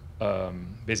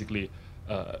basically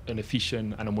an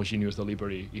efficient and homogeneous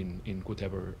delivery in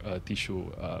whatever tissue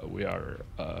we are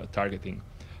targeting.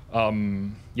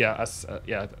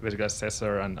 Basically as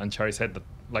Cesar and Chari said, that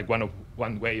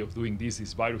one way of doing this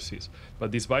is viruses,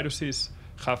 but these viruses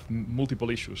have multiple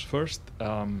issues. First,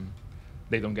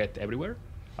 they don't get everywhere,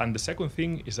 and the second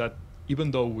thing is that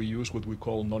even though we use what we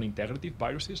call non-integrative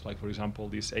viruses, like for example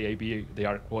this AAV, they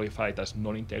are qualified as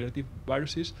non-integrative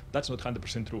viruses, that's not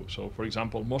 100% true. So for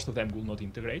example, most of them will not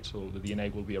integrate, so the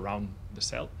DNA will be around the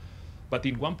cell, but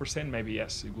in 1% maybe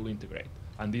yes, it will integrate.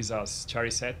 And this, as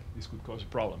Chari said, this could cause a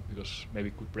problem because maybe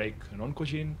it could break an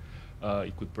oncogene,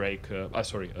 it could break a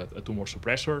tumor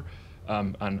suppressor,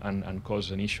 and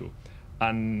cause an issue.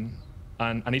 And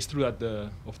it's true that the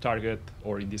off-target,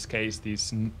 or in this case,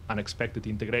 this unexpected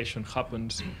integration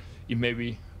happens in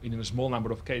maybe in a small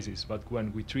number of cases, but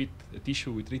when we treat a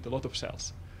tissue, we treat a lot of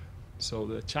cells. So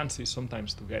the chances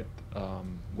sometimes to get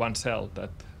one cell that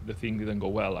the thing didn't go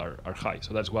well are high.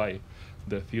 So that's why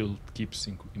the field keeps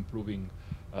improving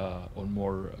on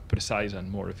more precise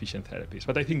and more efficient therapies.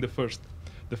 But I think the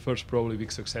first probably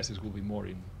big successes will be more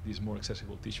in these more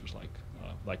accessible tissues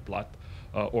like blood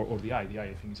or the eye. The eye,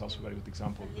 I think, is also a very good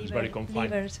example. It's very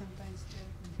confined. Liver sometimes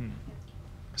too.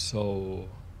 So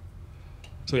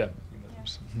yeah.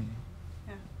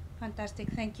 Yeah, fantastic.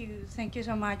 Thank you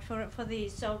so much for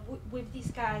this. So we've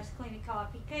discussed clinical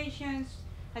applications.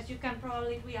 As you can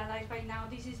probably realize by now,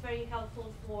 this is very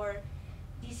helpful for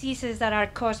diseases that are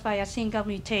caused by a single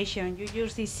mutation. You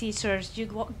use these scissors,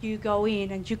 you go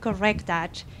in and you correct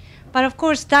that. But of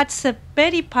course, that's a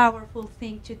very powerful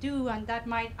thing to do, and that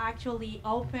might actually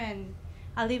open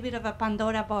a little bit of a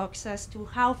Pandora box as to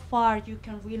how far you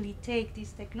can really take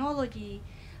this technology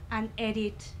and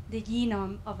edit the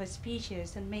genome of a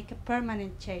species and make a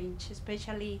permanent change,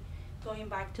 especially going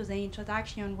back to the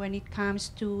introduction when it comes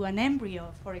to an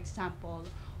embryo, for example,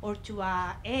 or to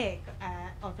an egg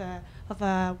of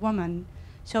a woman.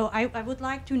 So I would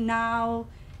like to now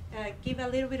give a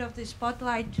little bit of the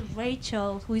spotlight to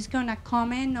Rachel, who is going to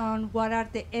comment on what are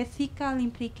the ethical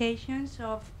implications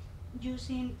of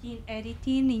using gene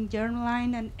editing in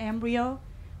germline and embryo,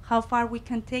 how far we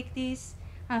can take this,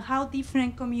 and how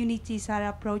different communities are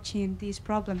approaching this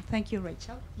problem. Thank you,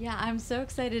 Rachel. Yeah, I'm so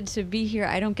excited to be here.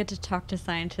 I don't get to talk to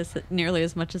scientists nearly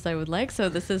as much as I would like, so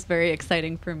this is very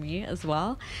exciting for me as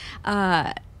well.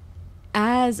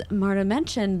 As Marta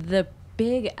mentioned, the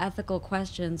big ethical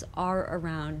questions are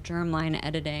around germline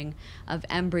editing of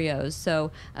embryos.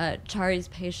 So Chari's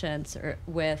patients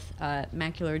with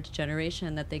macular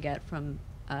degeneration that they get from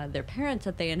their parents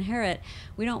that they inherit,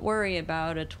 we don't worry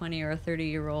about a 20 or a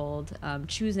 30-year-old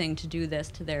choosing to do this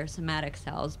to their somatic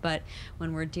cells. But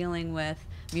when we're dealing with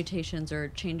mutations or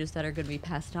changes that are going to be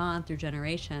passed on through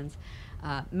generations,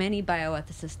 many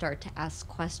bioethicists start to ask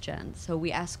questions. So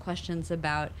we ask questions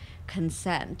about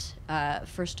consent.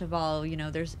 First of all,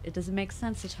 it doesn't make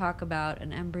sense to talk about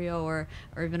an embryo or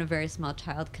even a very small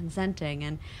child consenting,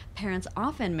 and parents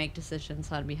often make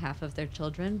decisions on behalf of their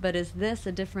children, but is this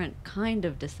a different kind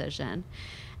of decision?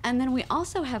 And then we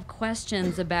also have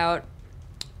questions about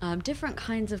different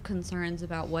kinds of concerns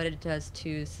about what it does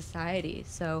to society.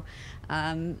 So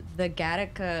the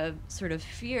Gattaca sort of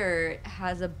fear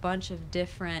has a bunch of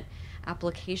different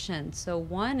applications. So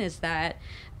one is that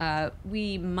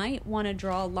we might want to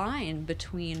draw a line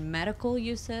between medical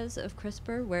uses of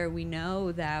CRISPR, where we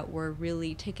know that we're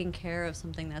really taking care of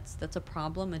something that's a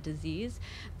problem, a disease,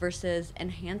 versus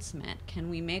enhancement.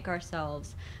 Can we make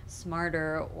ourselves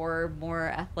smarter or more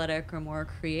athletic or more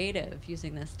creative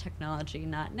using this technology?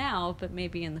 Not now, but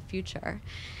maybe in the future.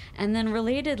 And then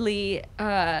relatedly,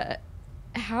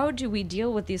 how do we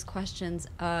deal with these questions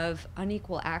of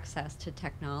unequal access to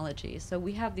technology? So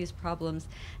we have these problems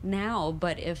now,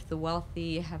 but if the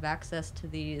wealthy have access to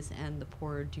these and the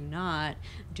poor do not,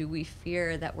 do we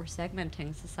fear that we're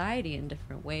segmenting society in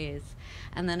different ways?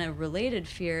 And then a related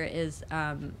fear is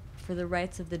for the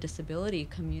rights of the disability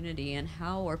community, and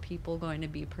how are people going to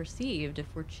be perceived if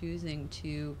we're choosing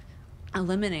to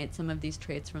eliminate some of these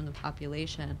traits from the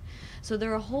population. So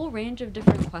there are a whole range of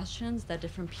different questions that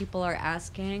different people are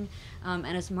asking, and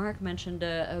as Mark mentioned,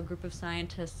 a group of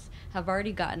scientists have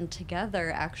already gotten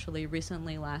together actually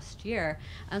recently last year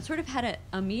and sort of had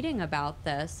a meeting about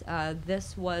this.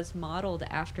 This was modeled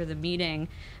after the meeting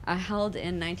held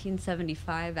in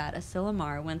 1975 at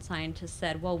Asilomar, when scientists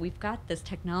said, well, we've got this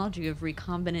technology of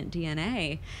recombinant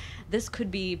DNA. This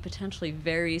could be potentially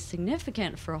very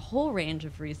significant for a whole range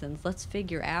of reasons. Let's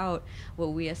figure out what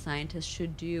we as scientists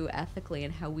should do ethically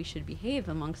and how we should behave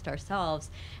amongst ourselves.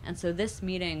 And so this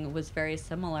meeting was very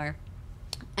similar.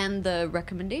 And the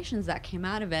recommendations that came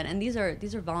out of it, and these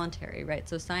are voluntary, right?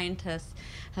 So scientists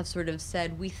have sort of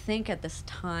said, we think at this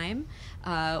time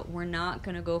we're not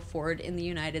going to go forward in the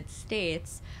United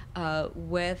States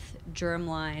with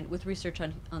research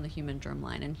on the human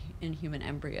germline and in human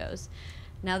embryos.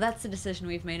 Now, that's the decision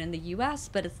we've made in the US,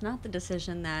 but it's not the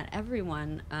decision that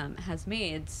everyone has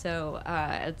made. So,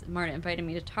 as Marta invited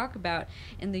me to talk about,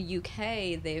 in the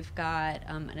UK, they've got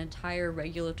an entire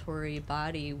regulatory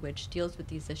body which deals with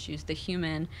these issues, the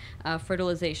Human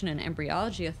Fertilization and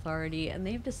Embryology Authority, and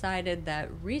they've decided that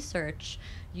research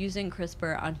using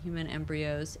CRISPR on human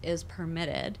embryos is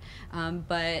permitted.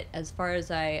 But as far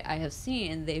as I have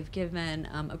seen, they've given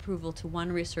approval to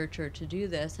one researcher to do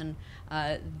this, and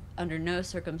under no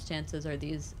circumstances are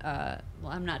these, well,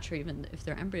 I'm not sure even if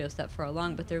they're embryos that far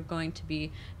along, but they're going to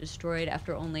be destroyed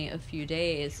after only a few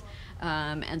days.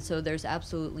 And so there's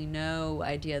absolutely no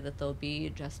idea that they'll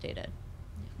be gestated.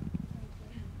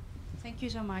 Thank you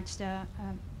so much.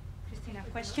 Christina,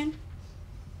 question?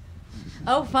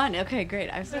 Oh, fun. Okay, great.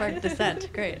 I've sparked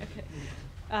dissent. Great.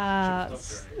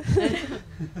 Okay.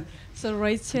 So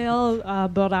Rachel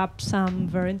brought up some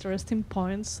very interesting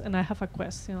points, and I have a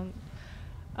question.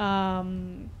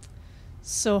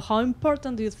 So how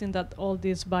important do you think that all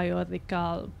these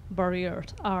bioethical barriers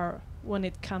are when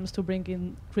it comes to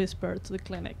bringing CRISPR to the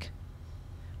clinic?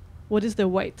 What is the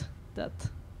weight that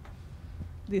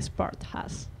this part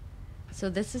has? So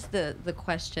this is the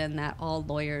question that all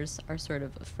lawyers are sort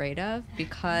of afraid of,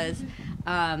 because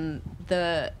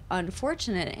the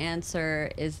unfortunate answer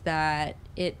is that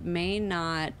it may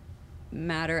not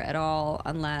matter at all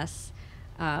unless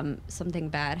something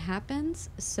bad happens.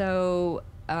 So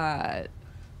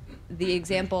the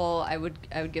example I would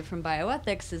give from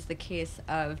bioethics is the case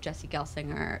of Jesse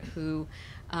Gelsinger, who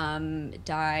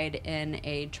died in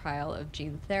a trial of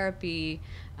gene therapy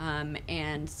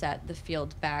and set the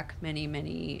field back many,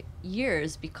 many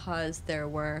years because there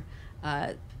were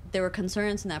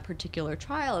concerns in that particular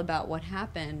trial about what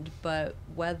happened, but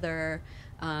whether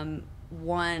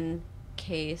one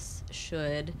case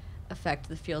should affect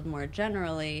the field more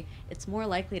generally, it's more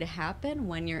likely to happen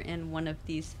when you're in one of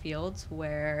these fields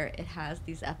where it has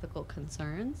these ethical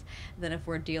concerns than if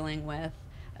we're dealing with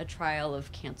a trial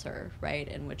of cancer, right,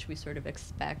 in which we sort of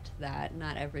expect that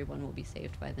not everyone will be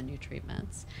saved by the new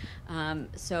treatments.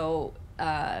 So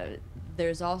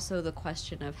there's also the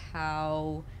question of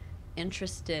how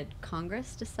interested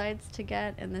Congress decides to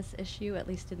get in this issue, at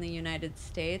least in the United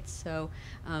States. So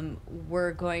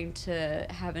we're going to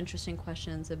have interesting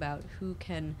questions about who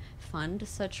can fund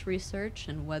such research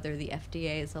and whether the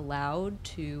FDA is allowed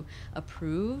to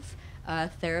approve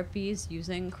therapies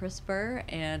using CRISPR,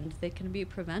 and they can be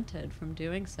prevented from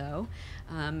doing so,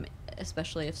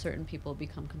 especially if certain people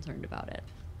become concerned about it.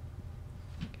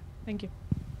 Thank you.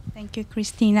 Thank you,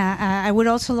 Christina. I would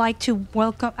also like to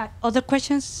welcome other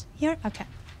questions here. Okay.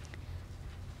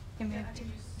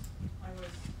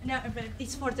 No, but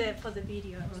it's for the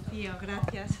video. Rocío,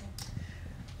 gracias.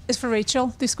 It's for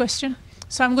Rachel, this question.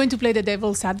 So I'm going to play the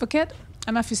devil's advocate.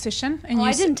 I'm a physician. And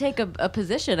I didn't take a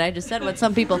position. I just said what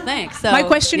some people think. So my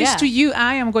question is to you.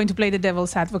 I am going to play the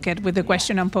devil's advocate with the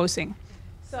question I'm posing.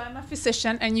 So I'm a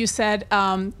physician, and you said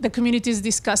the community is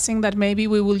discussing that maybe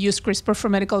we will use CRISPR for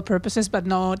medical purposes, but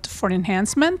not for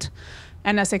enhancement.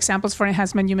 And as examples for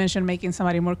enhancement, you mentioned making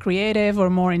somebody more creative or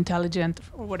more intelligent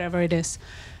or whatever it is.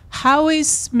 How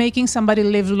is making somebody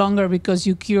live longer because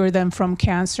you cure them from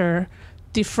cancer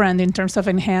different in terms of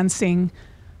enhancing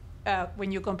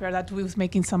when you compare that with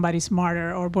making somebody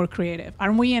smarter or more creative?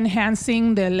 Aren't we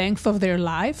enhancing the length of their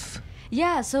life?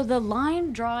 Yeah, so the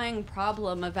line drawing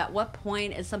problem of at what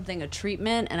point is something a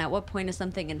treatment and at what point is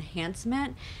something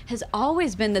enhancement has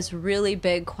always been this really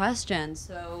big question.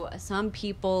 So some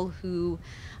people who,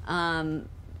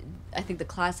 I think the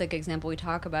classic example we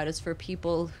talk about is for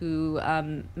people who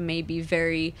may be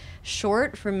very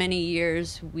short for many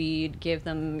years, we'd give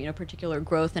them, particular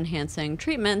growth enhancing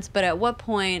treatments, but at what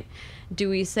point do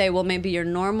we say, well, maybe your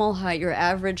normal height, your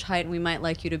average height, and we might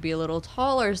like you to be a little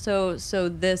taller? So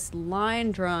this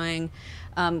line drawing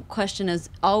question is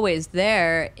always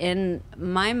there. In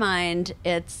my mind,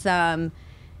 it's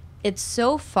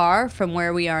so far from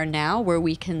where we are now, where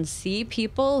we can see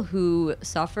people who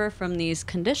suffer from these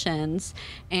conditions,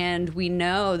 and we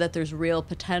know that there's real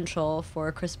potential for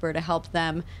CRISPR to help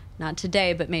them, not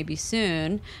today, but maybe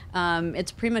soon.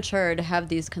 It's premature to have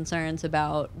these concerns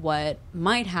about what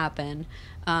might happen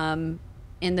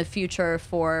in the future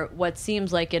for what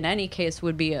seems like in any case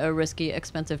would be a risky,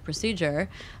 expensive procedure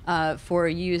for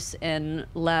use in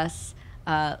less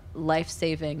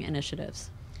life-saving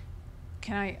initiatives.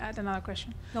 Can I add another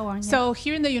question? Go on. So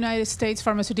here in the United States,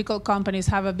 pharmaceutical companies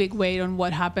have a big weight on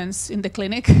what happens in the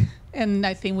clinic. And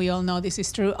I think we all know this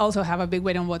is true. Also have a big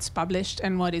weight on what's published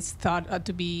and what is thought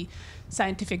to be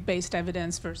scientific-based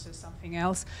evidence versus something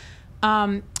else.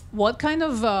 What kind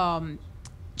of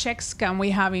checks can we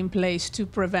have in place to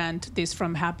prevent this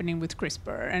from happening with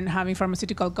CRISPR and having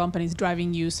pharmaceutical companies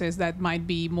driving uses that might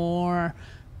be more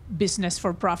business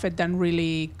for profit than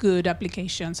really good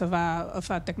applications of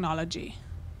a technology?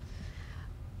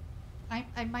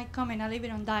 I might comment a little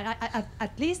bit on that.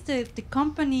 At least the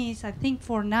companies, I think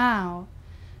for now,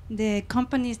 the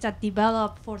companies that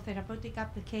develop for therapeutic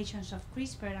applications of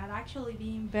CRISPR are actually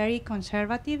being very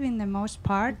conservative in the most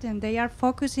part, and they are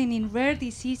focusing in rare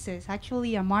diseases,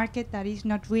 actually a market that is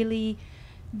not really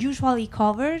usually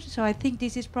covered. So I think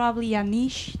this is probably a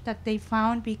niche that they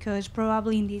found, because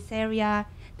probably in this area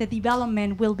the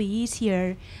development will be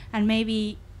easier, and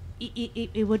maybe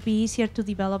it would be easier to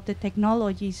develop the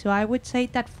technology. So I would say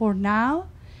that for now,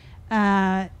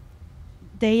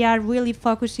 they are really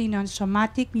focusing on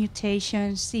somatic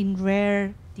mutations in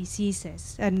rare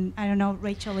diseases. And I don't know,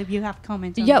 Rachel, if you have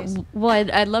comments on this. Well,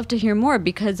 I'd love to hear more,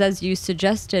 because as you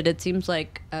suggested, it seems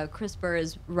like CRISPR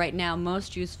is right now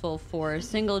most useful for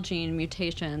single gene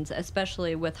mutations,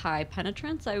 especially with high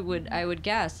penetrance, I would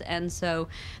guess. And so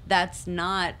that's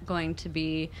not going to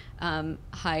be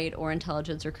height or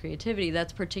intelligence or creativity.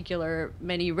 That's particular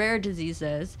many rare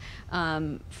diseases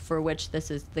for which this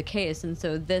is the case. And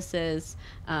so this is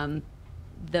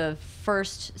the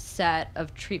first set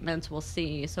of treatments we'll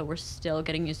see, so we're still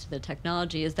getting used to the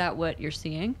technology. Is that what you're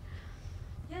seeing?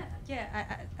 Yeah.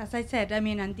 As I said, I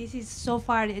mean, and this is so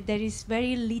far, there is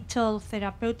very little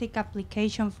therapeutic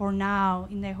application for now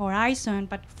in the horizon,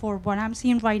 but for what I'm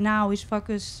seeing right now is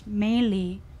focused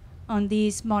mainly on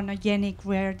these monogenic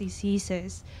rare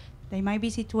diseases. There might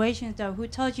be situations though, who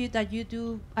told you that you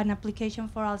do an application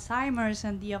for Alzheimer's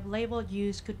and the off-label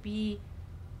use could be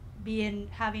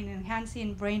having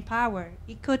enhancing brain power?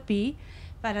 It could be,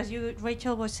 but as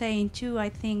Rachel was saying too, I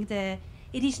think that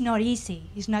it is not easy.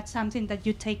 It's not something that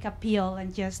you take a pill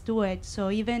and just do it. So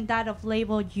even that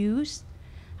off-label use,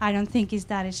 I don't think is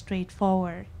that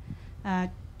straightforward.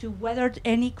 To whether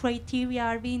any criteria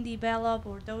are being developed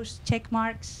or those check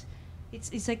marks,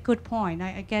 it's a good point.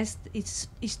 I guess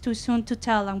it's too soon to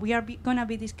tell, and we are gonna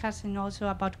be discussing also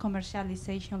about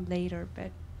commercialization later.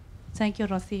 But thank you,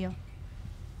 Rocio.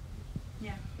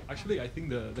 Yeah. Actually, I think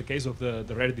the case of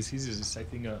the rare diseases is, I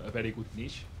think, a very good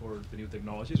niche for the new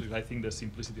technologies, because I think the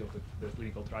simplicity of the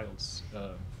clinical trials,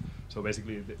 so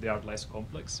basically they are less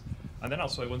complex. And then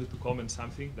also I wanted to comment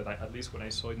something that at least when I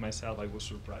saw it myself, I was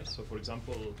surprised. So for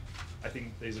example, I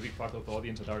think there's a big part of the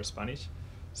audience that are Spanish.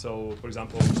 So for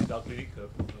example, Hospital Clinic,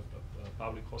 a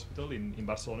public hospital in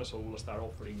Barcelona, so will start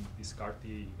offering this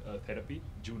CAR-T therapy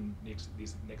June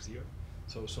next year.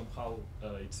 So somehow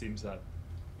it seems that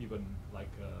even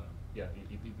like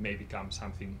it may become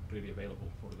something really available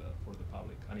for the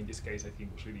public. And in this case, I think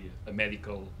it was really a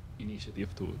medical initiative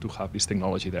to have this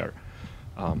technology there.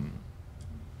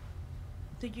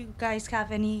 Do you guys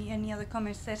have any other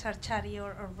comments, Cesar, Chari,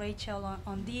 or Rachel,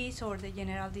 on this, or the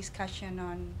general discussion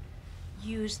on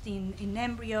use in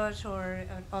embryos or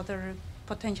other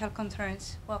potential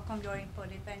concerns? Welcome your input,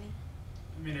 if any.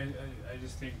 I mean, I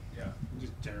just think,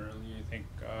 just generally, I think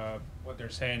what they're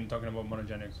saying, talking about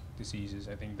monogenic diseases,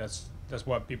 I think that's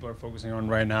what people are focusing on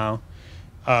right now.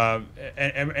 And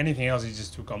anything else is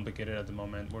just too complicated at the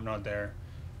moment. We're not there.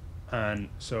 And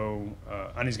so,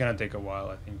 and it's going to take a while,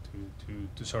 I think,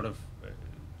 to sort of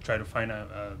try to find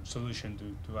a solution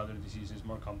to other diseases,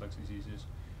 more complex diseases.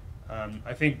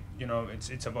 I think,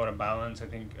 it's about a balance. I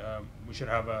think we should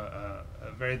have a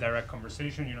very direct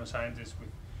conversation, scientists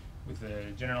with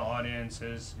the general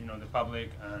audiences, the public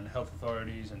and health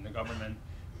authorities and the government.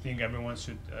 I think everyone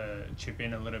should chip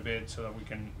in a little bit so that we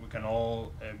can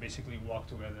all basically walk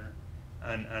together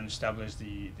and establish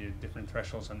the different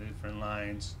thresholds and the different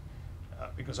lines.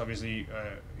 Because obviously,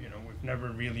 we've never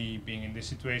really been in this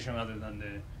situation other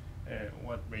than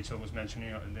what Rachel was mentioning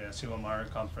in the Asilomar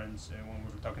conference when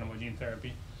we were talking about gene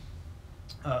therapy.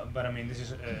 But I mean,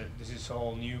 this is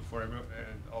all new for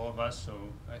all of us. So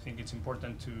I think it's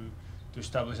important to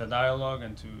establish a dialogue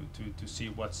and to see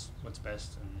what's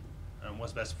best and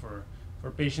what's best for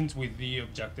patients, with the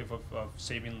objective of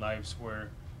saving lives. Where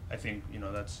I think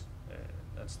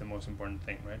that's the most important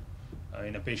thing, right?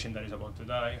 In a patient that is about to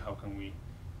die, how can we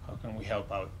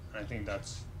help out? And I think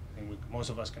most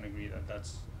of us can agree that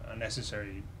that's a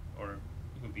necessary, or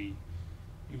it would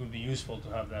be useful to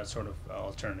have that sort of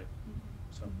alternative.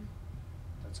 So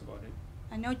that's about it.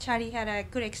 I know Chari had a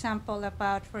good example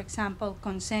about, for example,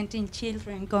 consenting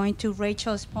children, going to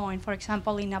Rachel's point, for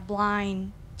example, in a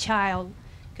blind child.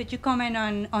 Could you comment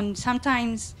on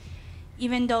sometimes,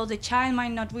 even though the child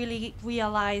might not really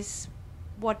realize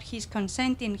what he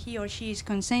or she is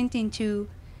consenting to,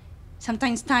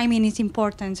 sometimes timing is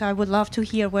important. So I would love to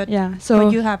hear what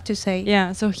you have to say.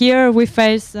 Yeah, so here we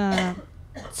face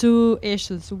two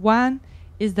issues. One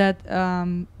is that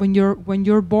when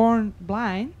you're born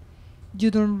blind,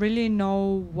 you don't really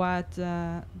know what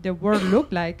the world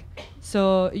look like.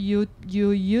 So you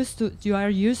are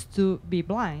used to be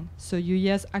blind. So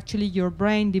actually your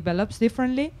brain develops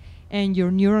differently, and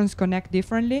your neurons connect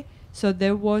differently. So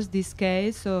there was this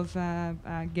case of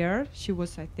a girl, she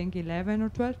was I think 11 or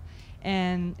 12,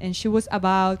 and she was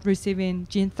about receiving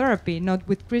gene therapy, not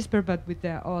with CRISPR, but with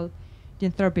the all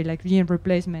gene therapy, like gene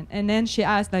replacement. And then she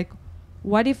asked, like,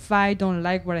 what if I don't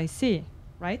like what I see,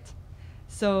 right?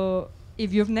 So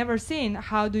if you've never seen,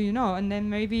 how do you know? And then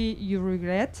maybe you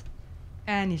regret,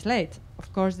 and it's late.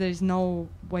 Of course, there is no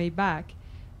way back.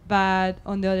 But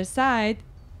on the other side,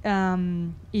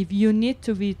 if you need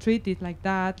to be treated like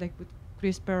that, like with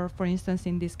CRISPR, for instance,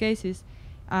 in these cases,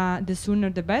 the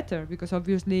sooner the better, because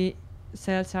obviously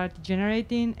cells are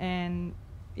degenerating and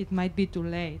it might be too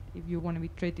late if you want to be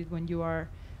treated when you are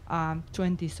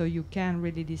 20, so you can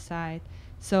really decide.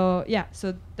 So yeah,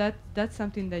 so that's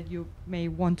something that you may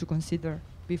want to consider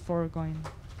before going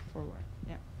forward.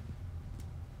 Yeah.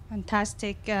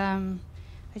 Fantastic.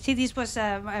 I see this was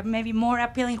a maybe more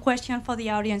appealing question for the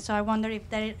audience, so I wonder if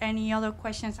there are any other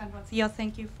questions. And Rocío,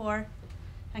 thank you for,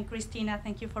 and Cristina,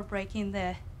 thank you for breaking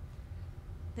the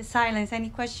silence. Any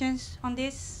questions on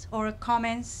this or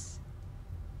comments?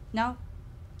 No?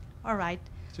 All right.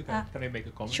 So can I make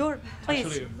a comment? Sure, please.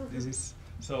 Actually, this is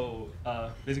so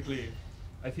basically,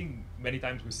 I think many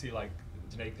times we see like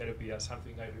genetic therapy as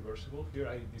something irreversible. Here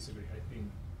I disagree. I think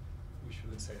we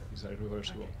shouldn't say that it's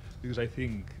irreversible, because I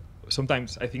think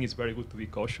sometimes I think it's very good to be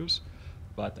cautious,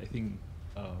 but I think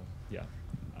yeah,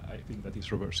 I think that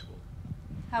is reversible.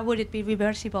 How would it be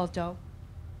reversible, though?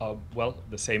 Well,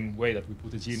 the same way that we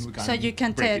put a gene, we can so you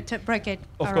can break it. break it.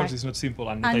 Of All course, right. it's not simple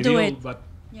and not Undo ideal, it. but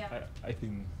Yeah. I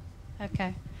think.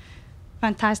 Okay.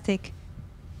 Fantastic.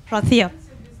 Rocío. When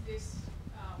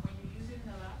you use it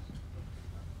in the lab?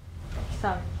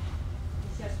 Sorry.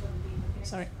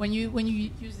 Sorry. When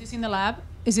you use this in the lab,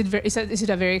 is it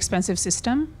a very expensive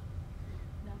system?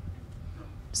 No.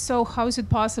 So how is it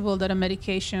possible that a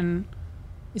medication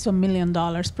is $1 million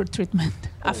per treatment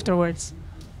afterwards?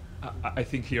 I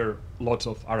think here lots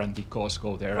of R&D costs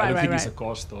go there. Right, I don't right, think it's right. a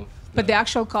cost of. But the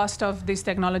actual cost of this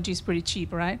technology is pretty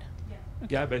cheap, right?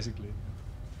 Yeah, basically.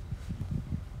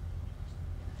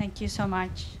 Thank you so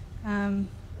much.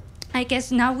 I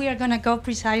guess now we are going to go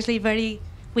precisely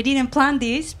we didn't plan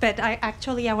this, but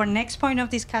actually our next point of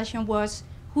discussion was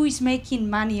who is making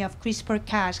money of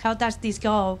CRISPR-Cas? How does this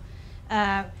go?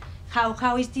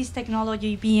 How is this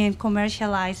technology being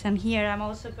commercialized? And here I'm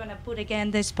also going to put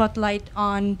again the spotlight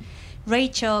on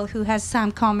Rachel, who has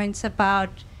some comments about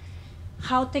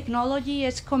how technology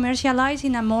is commercialized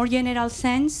in a more general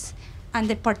sense, and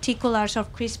the particulars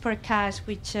of CRISPR-Cas,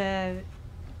 which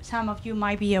some of you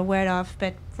might be aware of.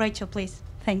 But Rachel, please.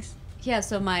 Thanks. Yeah,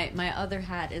 so my other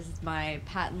hat is my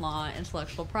patent law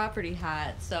intellectual property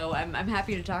hat, so I'm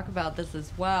happy to talk about this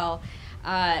as well.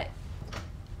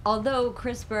 Although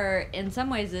CRISPR in some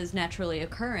ways is naturally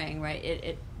occurring,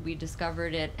 right? We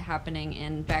discovered it happening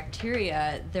in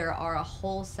bacteria. There are a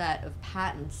whole set of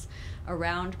patents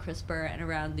around CRISPR and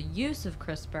around the use of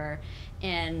CRISPR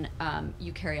in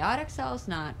eukaryotic cells,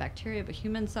 not bacteria, but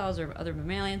human cells or other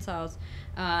mammalian cells,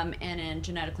 and in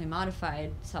genetically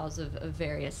modified cells of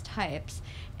various types.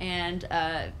 And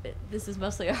this is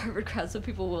mostly a Harvard crowd, so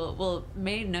people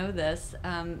may know this.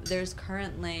 There's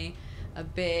currently a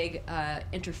big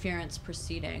interference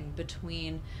proceeding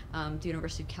between the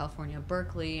University of California,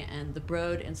 Berkeley, and the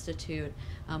Broad Institute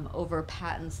over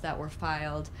patents that were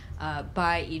filed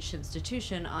by each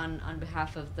institution on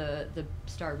behalf of the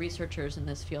star researchers in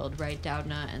this field, right?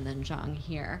 Doudna and then Zhang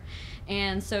here.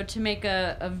 And so to make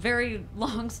a very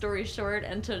long story short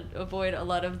and to avoid a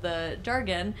lot of the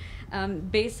jargon,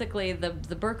 basically the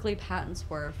Berkeley patents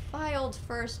were filed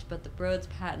first, but the Broad's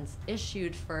patents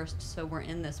issued first, so we're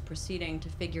in this proceeding to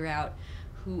figure out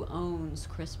who owns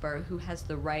CRISPR, who has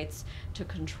the rights to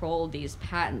control these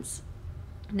patents.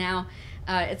 Now,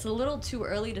 it's a little too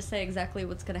early to say exactly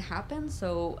what's going to happen,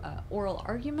 so oral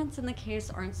arguments in the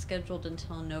case aren't scheduled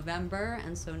until November,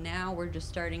 and so now we're just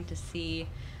starting to see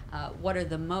what are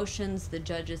the motions the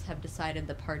judges have decided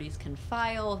the parties can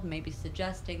file, maybe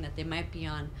suggesting that they might be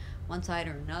on one side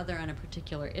or another on a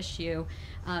particular issue.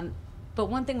 But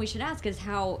one thing we should ask is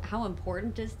how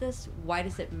important is this? Why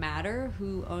does it matter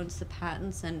who owns the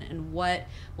patents, and what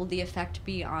will the effect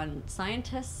be on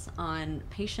scientists, on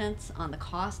patients, on the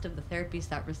cost of the therapies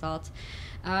that result?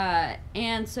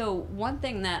 And so one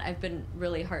thing that I've been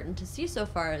really heartened to see so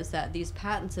far is that these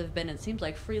patents have been, it seems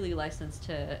like, freely licensed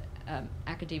to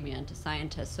academia and to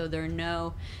scientists. So there are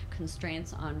no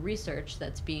constraints on research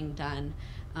that's being done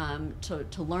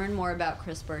to learn more about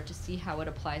CRISPR, to see how it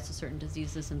applies to certain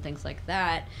diseases and things like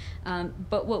that.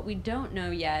 But what we don't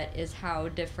know yet is how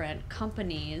different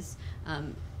companies,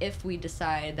 if we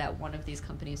decide that one of these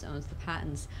companies owns the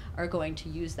patents, are going to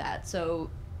use that. So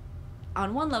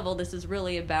on one level, this is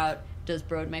really about, does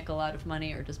Broad make a lot of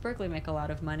money or does Berkeley make a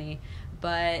lot of money?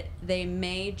 But they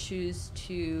may choose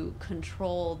to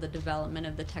control the development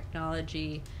of the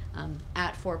technology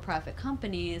at for-profit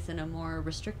companies in a more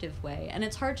restrictive way. And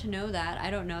it's hard to know that. I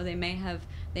don't know. They may have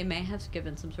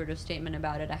given some sort of statement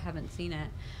about it. I haven't seen it.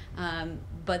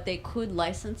 But they could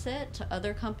license it to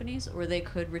other companies, or they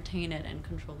could retain it and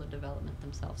control the development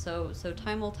themselves. So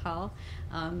time will tell,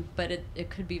 but it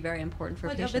could be very important for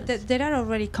patients. But there are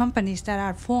already companies that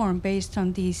are formed based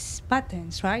on these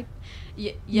patents, right?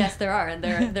 Yes, there are, and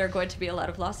there are going to be a lot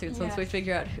of lawsuits once we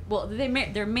figure out.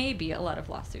 There may be a lot of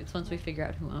lawsuits once we figure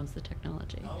out who owns the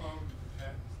technology. How long do the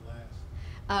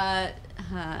patents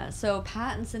last? So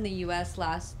patents in the U.S.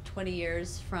 last 20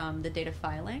 years from the date of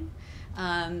filing.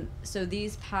 So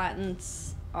these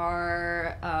patents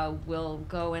will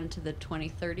go into the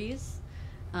 2030s,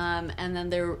 and then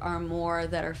there are more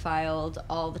that are filed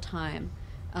all the time.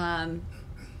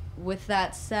 With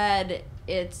that said,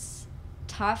 it's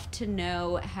tough to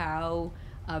know how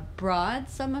broad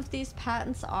some of these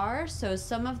patents are. So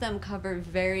some of them cover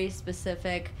very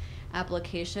specific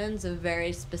applications of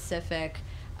very specific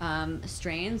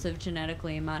strains of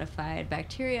genetically modified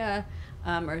bacteria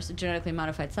or genetically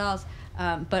modified cells,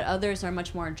 but others are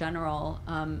much more general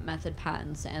method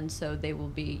patents, and so they will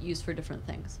be used for different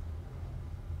things.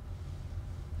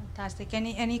 Fantastic.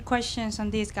 Any questions on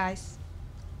these guys?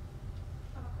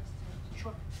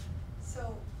 Sure.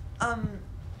 So,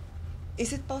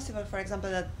 is it possible, for example,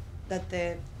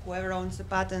 that whoever owns the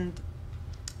patent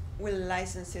will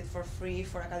license it for free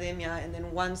for academia, and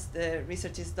then once the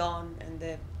research is done and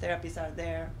the therapies are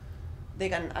there, they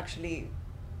can actually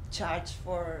charge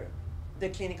for the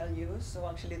clinical use? So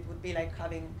actually it would be like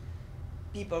having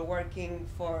people working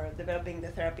for developing the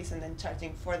therapies and then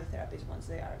charging for the therapies once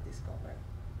they are discovered.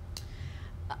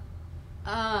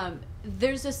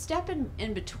 There's a step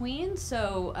in between.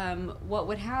 So what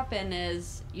would happen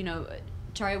is,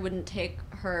 Chari wouldn't take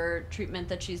her treatment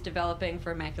that she's developing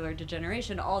for macular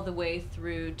degeneration all the way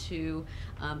through to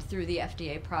through the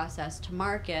FDA process to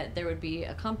market. There would be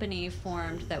a company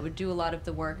formed that would do a lot of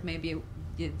the work. Maybe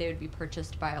they would be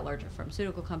purchased by a larger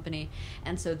pharmaceutical company,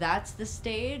 and so that's the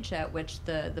stage at which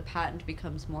the patent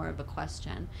becomes more of a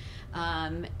question.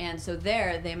 And so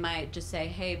there they might just say,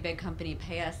 hey, big company,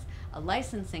 pay us a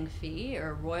licensing fee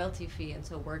or a royalty fee, and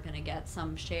so we're going to get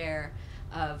some share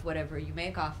of whatever you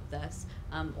make off of this.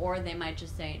 Or they might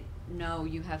just say, no,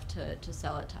 you have to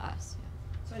sell it to us.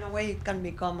 So in a way it can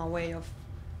become a way of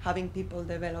having people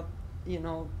develop,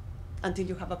 until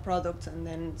you have a product, and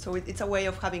then, so it's a way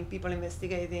of having people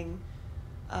investigating,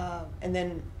 and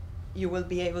then you will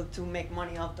be able to make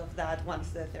money out of that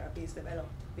once the therapy is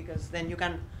developed, because then you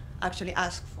can actually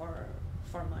ask for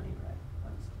money, right?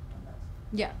 Once that's.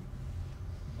 Yeah.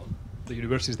 The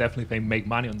universities definitely make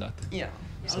money on that. Yeah.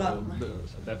 So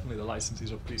definitely the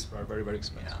licenses of CRISPR are very, very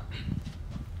expensive.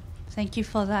 Yeah. Thank you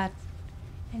for that.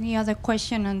 Any other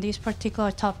question on this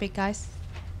particular topic, guys?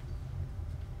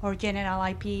 Or general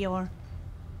IP or?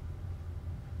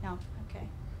 No, okay.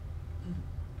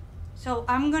 So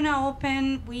I'm gonna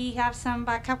open, we have some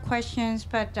backup questions,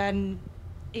 but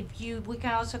we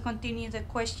can also continue the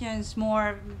questions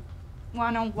more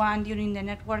one-on-one during the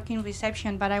networking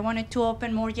reception, but I wanted to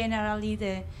open more generally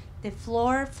the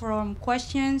floor from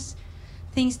questions,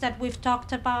 things that we've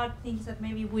talked about, things that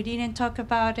maybe we didn't talk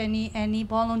about, any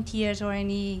volunteers or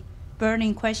any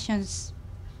burning questions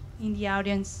in the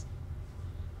audience.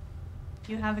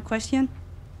 Do you have a question?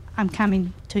 I'm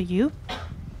coming to you.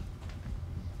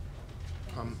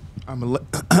 I'm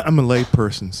a lay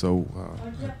person, so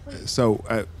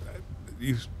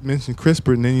you mentioned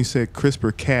CRISPR, and then you said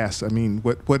CRISPR-Cas. I mean,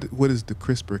 what is the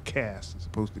CRISPR-Cas as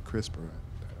opposed to CRISPR?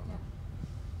 I don't know.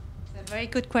 It's a very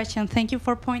good question. Thank you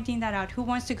for pointing that out. Who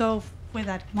wants to go with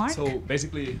that, Mark? So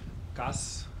basically,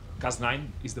 Cas9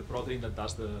 is the protein that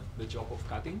does the job of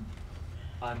cutting,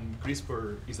 and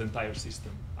CRISPR is the entire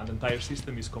system. And the entire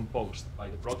system is composed by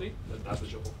the protein that does the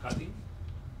job of cutting,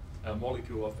 a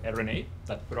molecule of RNA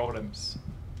that programs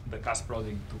the Cas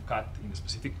protein to cut in a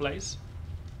specific place,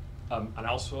 and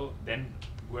also then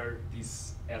where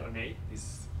this RNA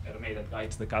that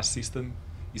guides the Cas system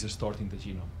is stored in the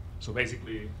genome. So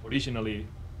basically, originally,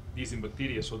 these in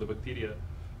bacteria, so the bacteria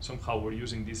somehow were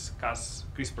using these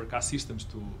CRISPR-Cas systems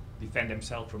to defend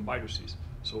themselves from viruses.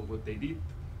 So what they did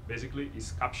basically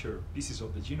is capture pieces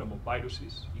of the genome of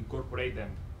viruses, incorporate them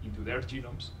into their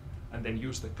genomes, and then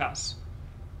use the Cas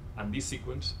and this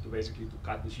sequence to basically to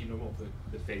cut the genome of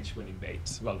the phage when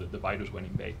invades, well, the virus when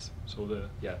invades. So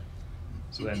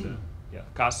so then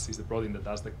Cas is the protein that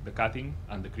does the cutting,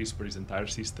 and the CRISPR is the entire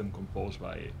system composed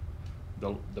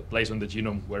the place on the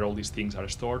genome where all these things are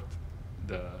stored,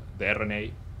 the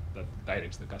RNA that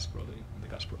directs the Cas protein.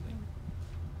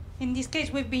 In this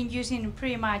case, we've been using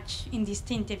pretty much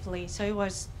indistinctively. So it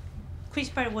was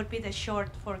CRISPR would be the short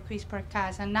for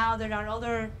CRISPR-Cas, and now there are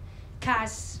other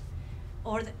Cas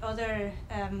or the other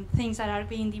things that are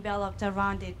being developed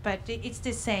around it. But it's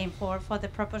the same for the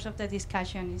purpose of the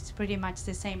discussion. It's pretty much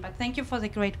the same. But thank you for the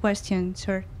great question,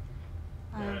 sir.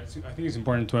 I think it's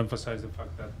important to emphasize the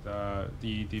fact that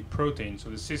the protein, so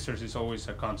the scissors, is always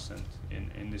a constant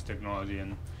in this technology,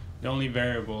 and the only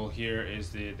variable here is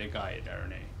the guide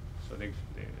RNA, so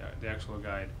the actual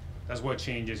guide. That's what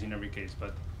changes in every case.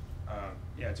 But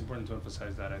yeah, it's important to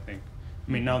emphasize that. I think.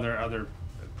 I mean, now there are other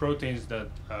proteins that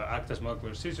act as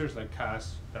molecular scissors, like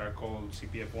Cas, that are called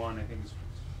CPF1. I think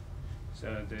it's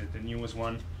the newest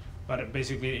one. But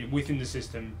basically, within the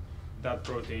system, that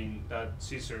protein, that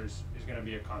scissors, is going to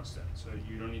be a constant. So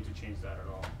you don't need to change that at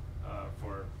all.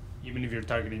 For even if you're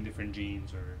targeting different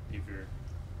genes, or if you're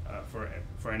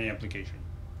for any application.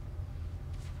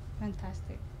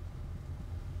 Fantastic.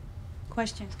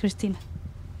 Questions, Christina?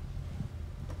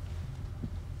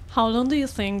 How long do you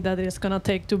think that it's going to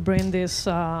take to bring this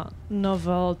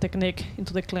novel technique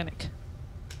into the clinic?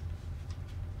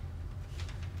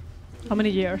 How many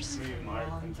years?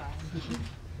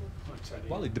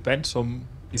 Well, it depends on,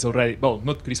 it's already, well,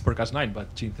 not CRISPR-Cas9,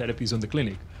 but gene therapy is on the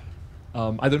clinic.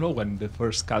 I don't know when the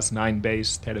first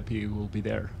Cas9-based therapy will be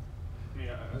there.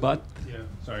 Yeah, but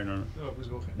sorry, no. Please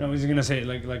go ahead. No, I was gonna say,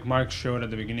 like Mark showed at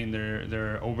the beginning,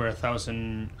 there are over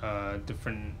 1,000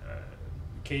 different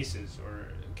cases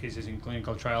in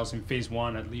clinical trials in phase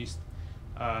 1 at least.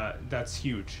 That's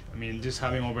huge. I mean, just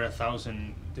having over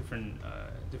 1,000 different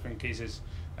cases,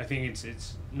 I think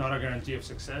it's not a guarantee of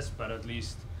success, but at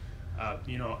least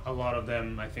a lot of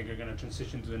them, I think, are going to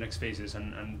transition to the next phases.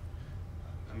 And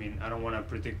I mean, I don't want to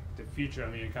predict the future. I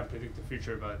mean, I can't predict the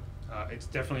future, but it's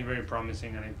definitely very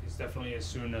promising, and it's definitely as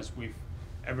soon as we've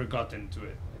ever gotten to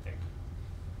it, I think.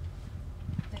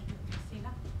 Thank you, Christina.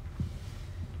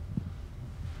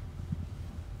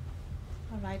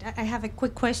 All right, I have a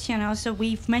quick question also.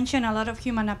 We've mentioned a lot of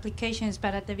human applications,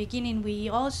 but at the beginning we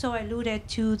also alluded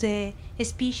to the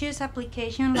species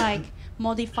application, like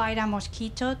modified a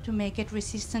mosquito to make it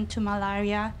resistant to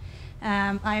malaria.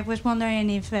 I was wondering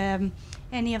if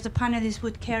any of the panelists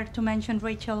would care to mention,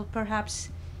 Rachel, perhaps,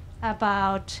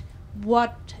 about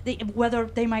whether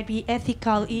there might be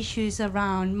ethical issues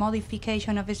around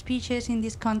modification of species in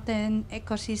this content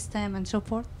ecosystem and so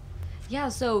forth. Yeah,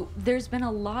 so there's been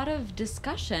a lot of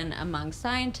discussion among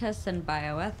scientists and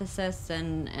bioethicists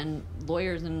and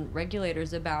lawyers and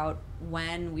regulators about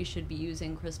when we should be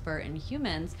using CRISPR in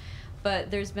humans, but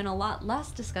there's been a lot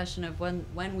less discussion of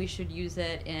when we should use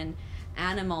it in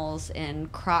animals, in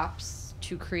crops,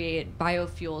 to create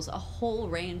biofuels, a whole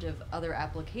range of other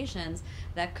applications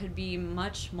that could be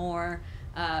much more,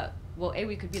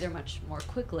 we could be there much more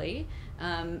quickly,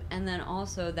 and then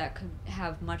also that could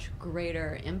have much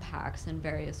greater impacts in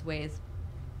various ways.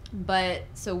 But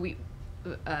so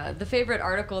the favorite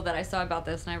article that I saw about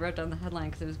this, and I wrote down the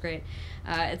headline because it was great,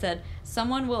 it said,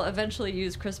 "Someone will eventually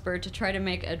use CRISPR to try to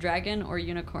make a dragon or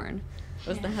unicorn,"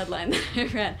 was the headline that I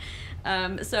read.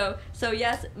 So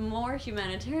yes, more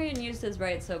humanitarian uses,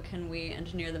 right? So can we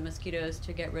engineer the mosquitoes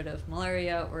to get rid of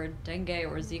malaria or dengue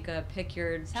or Zika? Pick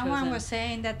your Someone was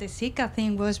saying that the Zika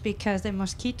thing was because the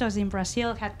mosquitoes in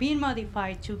Brazil had been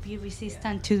modified to be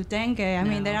resistant to dengue. I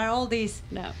mean, there are all these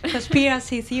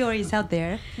conspiracy theories out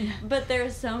there. But there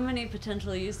are so many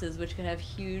potential uses which could have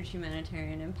huge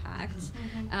humanitarian impacts.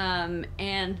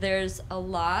 And there's a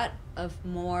lot of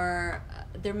more,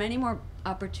 there are many more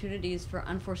opportunities for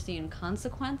unforeseen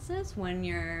consequences when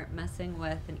you're messing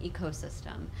with an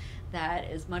ecosystem that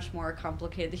is much more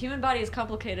complicated. The human body is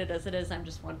complicated as it is. I'm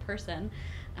just one person.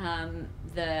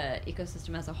 The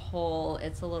ecosystem as a whole,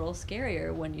 it's a little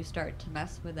scarier when you start to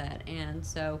mess with it. And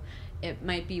so it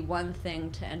might be one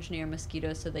thing to engineer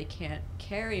mosquitoes so they can't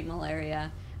carry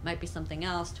malaria. It might be something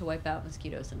else to wipe out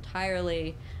mosquitoes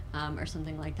entirely. Or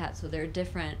something like that. So there are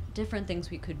different things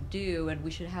we could do, and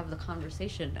we should have the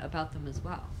conversation about them as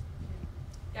well.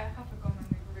 Yeah, I have a comment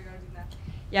regarding that.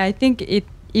 Yeah, I think it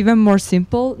even more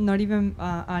simple, not even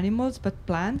animals, but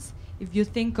plants. If you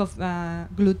think of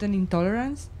gluten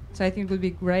intolerance, so I think it would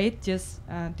be great just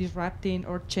disrupting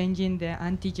or changing the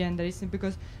antigen that is,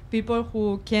 because people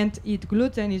who can't eat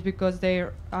gluten is because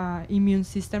their immune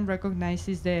system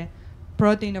recognizes the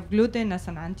protein of gluten as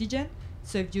an antigen.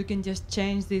 So if you can just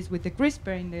change this with the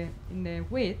CRISPR in the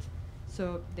wheat,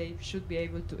 so they should be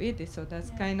able to eat it. So that's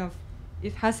kind of,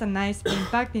 it has a nice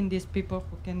impact in these people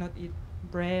who cannot eat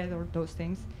bread or those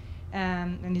things.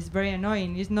 and it's very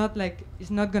annoying. It's not like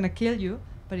it's not gonna kill you,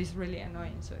 but it's really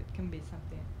annoying. So it can be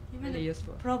something really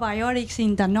useful. Probiotics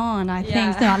in Danone, I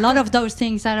Yeah. think a lot of those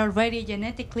things are already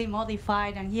genetically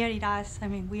modified, and here it is. I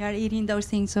mean, we are eating those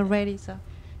things already. So,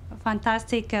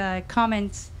 fantastic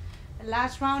comments.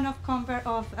 Last round of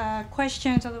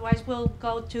questions. Otherwise, we'll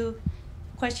go to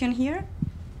question here.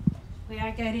 We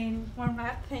are getting warm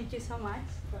up. Thank you so much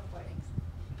for waiting.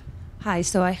 Hi,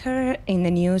 so I heard in the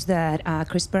news that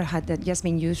CRISPR had just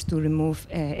been used to remove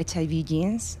HIV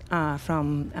genes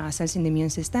from cells in the immune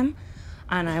system.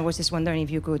 And I was just wondering if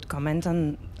you could comment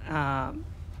on,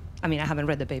 I mean, I haven't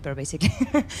read the paper, basically,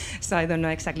 so I don't know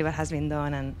exactly what has been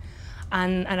done.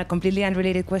 And a completely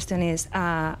unrelated question is,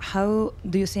 how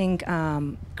do you think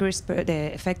CRISPR,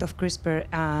 the effect of CRISPR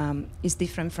is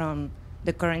different from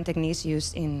the current techniques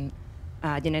used in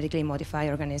genetically modified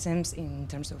organisms in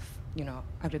terms of,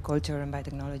 agriculture and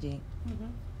biotechnology?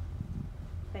 Mm-hmm.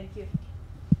 Thank you.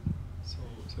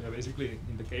 So yeah, basically,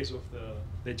 in the case of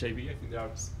the HIV, I think there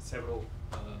are several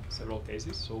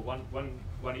cases. So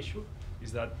one issue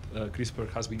is that CRISPR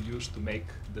has been used to make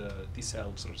the T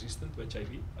cells resistant to HIV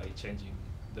by changing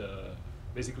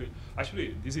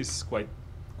actually, this is quite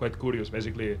curious.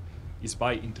 Basically, it's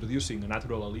by introducing a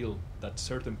natural allele that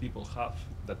certain people have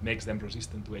that makes them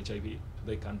resistant to HIV, so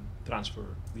they can transfer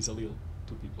this allele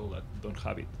to people that don't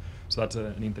have it. So that's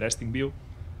an interesting view,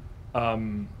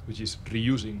 which is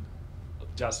reusing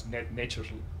just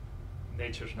nature's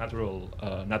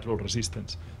natural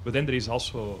resistance. But then there is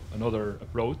also another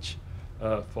approach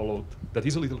followed that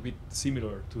is a little bit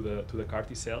similar to the CAR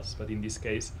T cells, but in this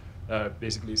case,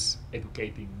 basically is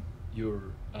educating your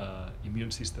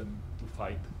immune system to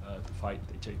fight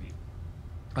HIV.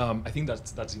 I think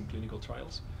that's in clinical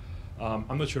trials.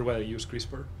 I'm not sure whether they use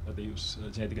CRISPR, but they use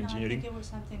genetic engineering. I think it was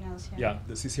something else. Yeah,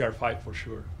 the CCR5 for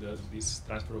sure. This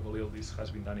transfer of allele, this has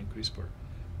been done in CRISPR.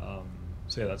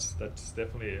 So yeah, that's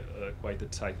definitely quite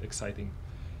exciting.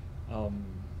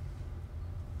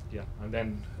 Yeah, and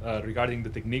then regarding the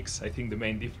techniques, I think the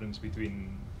main difference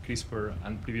between CRISPR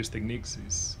and previous techniques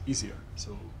is easier.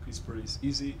 So CRISPR is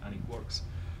easy and it works.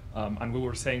 And we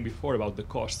were saying before about the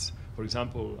costs. For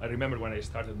example, I remember when I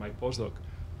started my postdoc,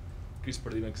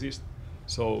 CRISPR didn't exist.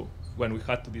 So when we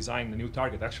had to design a new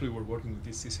target, actually we're working with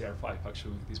this CCR5,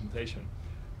 actually with this mutation.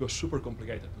 It was super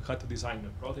complicated. We had to design a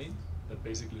protein that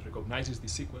basically recognizes the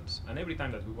sequence. And every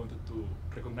time that we wanted to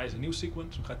recognize a new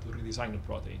sequence, we had to redesign a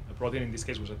protein. A protein in this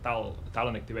case was a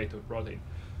talon activator protein.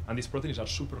 And these proteins are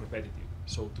super repetitive.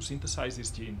 So to synthesize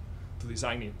this gene, to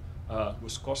design it,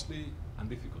 was costly and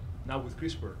difficult. Now with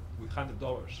CRISPR, with $100,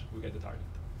 we get the target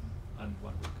and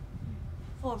 1 week.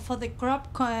 For the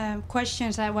crop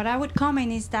questions, what I would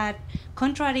comment is that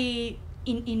contrary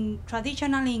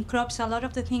traditionally in crops, a lot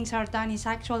of the things are done is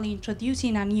actually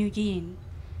introducing a new gene.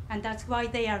 And that's why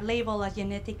they are labeled as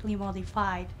genetically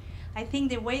modified. I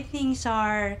think the way things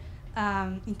are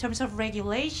in terms of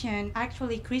regulation,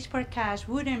 actually CRISPR-Cas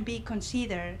wouldn't be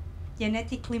considered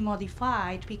genetically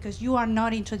modified because you are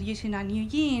not introducing a new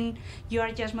gene, you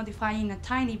are just modifying a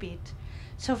tiny bit.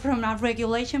 So from a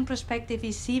regulation perspective,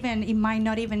 it might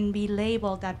not even be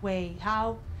labeled that way.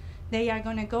 How they are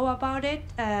going to go about it,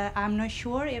 I'm not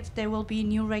sure if there will be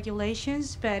new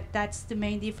regulations, but that's the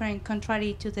main difference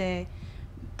contrary to the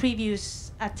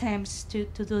previous attempts to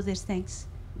do these things.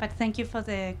 But thank you for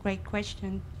the great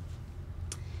question.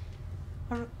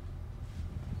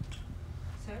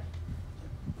 Sir?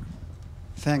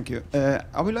 Thank you.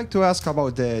 I would like to ask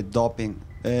about the doping.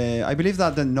 I believe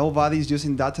that nobody is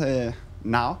using that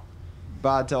now,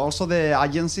 but also the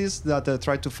agencies that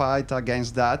try to fight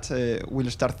against that will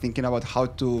start thinking about how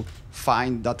to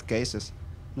find that cases.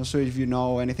 Not sure if you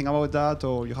know anything about that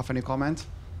or you have any comment.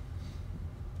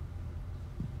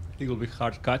 I think it will be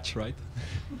hard catch, right?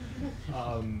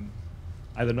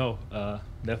 I don't know.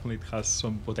 Definitely it has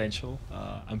some potential,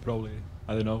 and probably,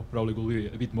 I don't know, probably will be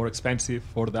a bit more expensive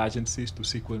for the agencies to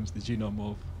sequence the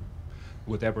genome of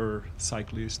whatever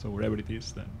cyclist or whatever it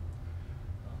is. Then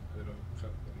I don't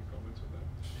have any comments on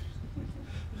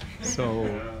that.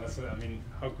 So I mean,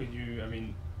 how could you? I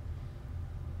mean,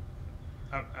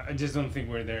 I just don't think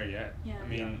we're there yet. Yeah. I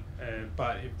mean,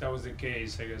 but if that was the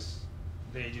case, I guess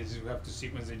the agencies would have to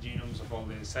sequence the genomes of all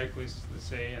the cyclists, let's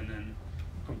say, and then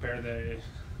compare the...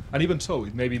 And even so,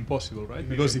 it may be impossible, right?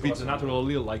 Because if it's a natural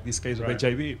allele, like this case of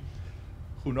HIV,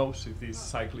 who knows if this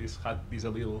cyclist had this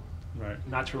allele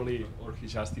naturally, or he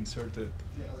just inserted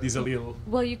this allele.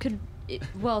 Well, you could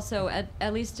Well, so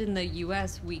at least in the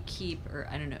U.S., we keep, or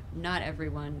I don't know, not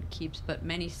everyone keeps, but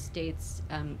many states,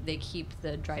 they keep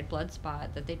the dried blood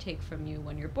spot that they take from you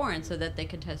when you're born so that they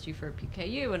can test you for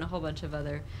PKU and a whole bunch of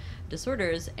other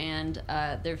disorders. And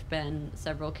there have been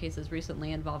several cases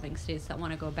recently involving states that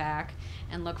want to go back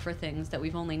and look for things that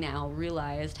we've only now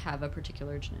realized have a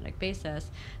particular genetic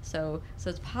basis. So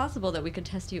it's possible that we could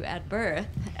test you at birth,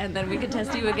 and then we could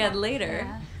test you again later.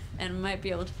 Yeah. And might be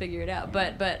able to figure it out.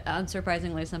 But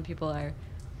unsurprisingly, some people are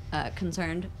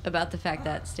concerned about the fact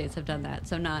that states have done that.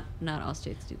 So not all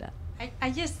states do that. I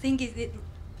just think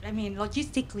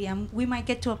logistically, we might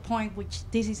get to a point which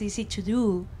this is easy to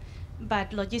do, but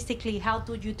logistically, how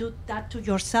do you do that to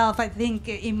yourself? I think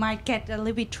it might get a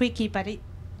little bit tricky, but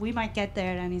we might get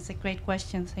there, and it's a great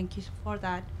question. Thank you for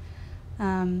that.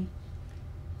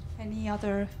 Any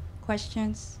other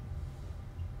questions?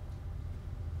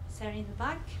 Sarah in the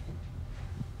back.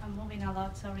 I'm moving a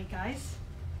lot, sorry guys.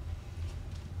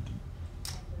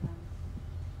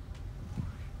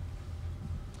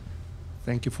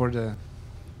 Thank you for the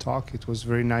talk. It was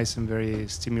very nice and very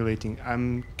stimulating.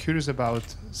 I'm curious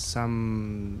about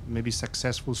some maybe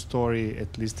successful story,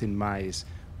 at least in mice,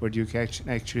 where you can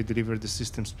actually deliver the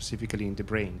system specifically in the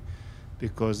brain.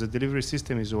 Because the delivery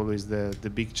system is always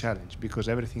the big challenge, because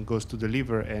everything goes to the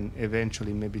liver and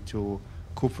eventually maybe to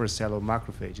Kupffer cell or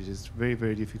macrophages. It's very,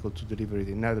 very difficult to deliver it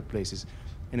in other places,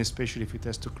 and especially if it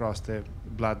has to cross the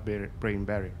blood-brain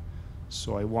barrier.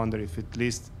 So I wonder if at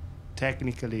least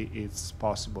technically it's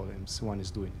possible and someone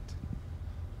is doing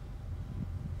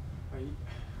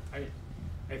it.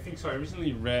 I think so. I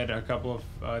recently read a couple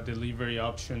of delivery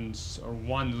options, or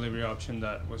one delivery option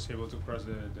that was able to cross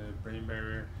the brain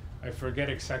barrier. I forget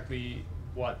exactly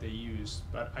what they used,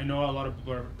 but I know a lot of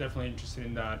people are definitely interested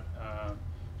in that.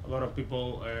 A lot of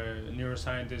people,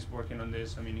 neuroscientists working on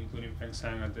this, I mean, including Feng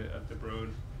Sang at the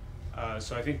Broad.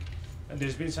 So I think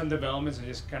there's been some developments. I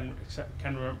just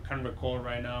can't recall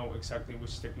right now exactly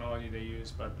which technology they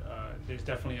use, but there's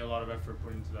definitely a lot of effort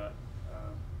put into that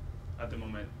at the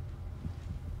moment.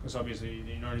 Because obviously,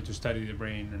 in order to study the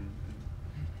brain and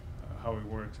how it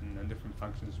works and different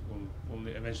functions, we'll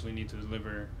eventually need to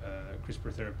deliver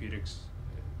CRISPR therapeutics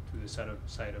to the site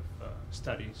of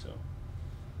study. So.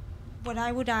 What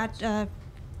I would add,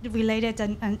 related,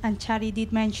 and Chari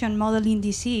did mention modeling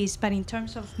disease, but in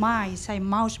terms of mice and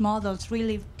mouse models,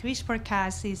 really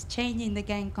CRISPR-Cas is changing the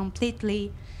game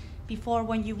completely. Before,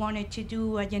 when you wanted to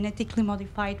do a genetically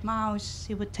modified mouse,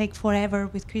 it would take forever.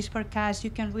 With CRISPR-Cas,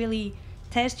 you can really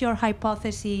test your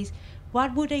hypotheses.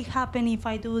 What would happen if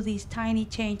I do this tiny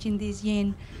change in this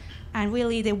gene? And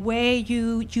really, the way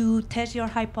you test your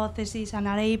hypothesis and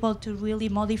are able to really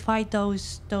modify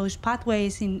those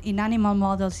pathways in animal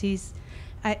models is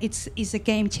a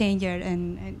game changer,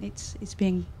 and it's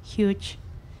been huge.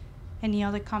 Any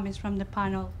other comments from the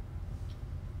panel?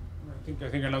 I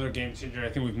think another game changer. I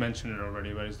think we've mentioned it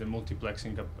already, but it's the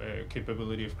multiplexing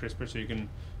capability of CRISPR. So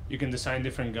you can design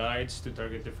different guides to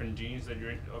target different genes that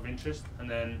you're of interest, and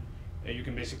then you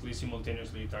can basically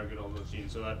simultaneously target all those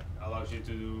genes. So that allows you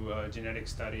to do genetic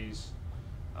studies,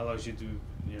 allows you to,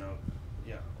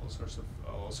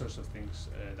 all sorts of things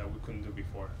that we couldn't do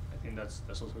before. I think that's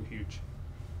also huge.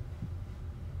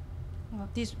 Well,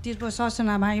 this was awesome.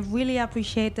 I really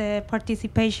appreciate the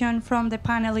participation from the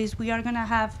panelists. We are going to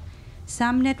have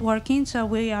some networking, so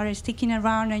we are sticking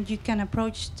around, and you can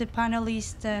approach the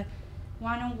panelists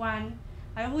one-on-one.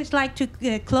 I always like to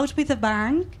close with a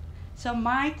bang. So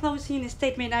my closing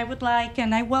statement, I would like,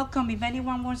 and I welcome if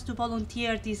anyone wants to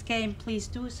volunteer this game, please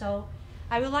do so.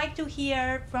 I would like to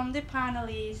hear from the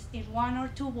panelists in 1 or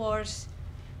 2 words,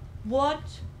 what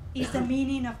is the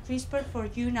meaning of CRISPR for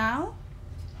you now?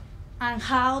 And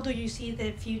how do you see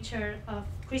the future of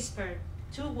CRISPR?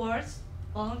 2 words.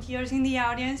 Volunteers in the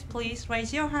audience, please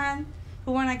raise your hand.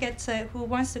 Who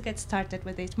wants to get started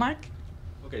with this? Mark?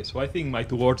 Okay, so I think my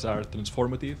 2 words are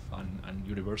transformative and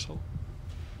universal.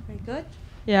 Very good.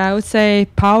 Yeah, I would say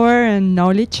power and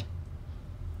knowledge.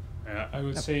 I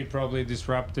would say probably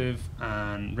disruptive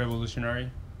and revolutionary.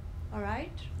 All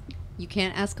right. You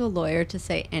can't ask a lawyer to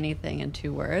say anything in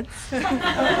 2 words.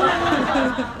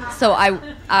 So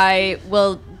I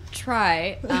will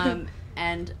try,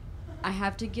 and I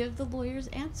have to give the lawyer's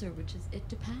answer, which is it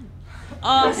depends.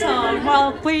 Awesome.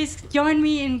 Well, please join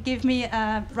me and give me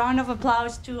a round of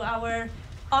applause to our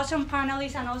awesome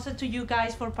panelists and also to you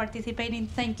guys for participating.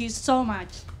 Thank you so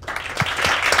much.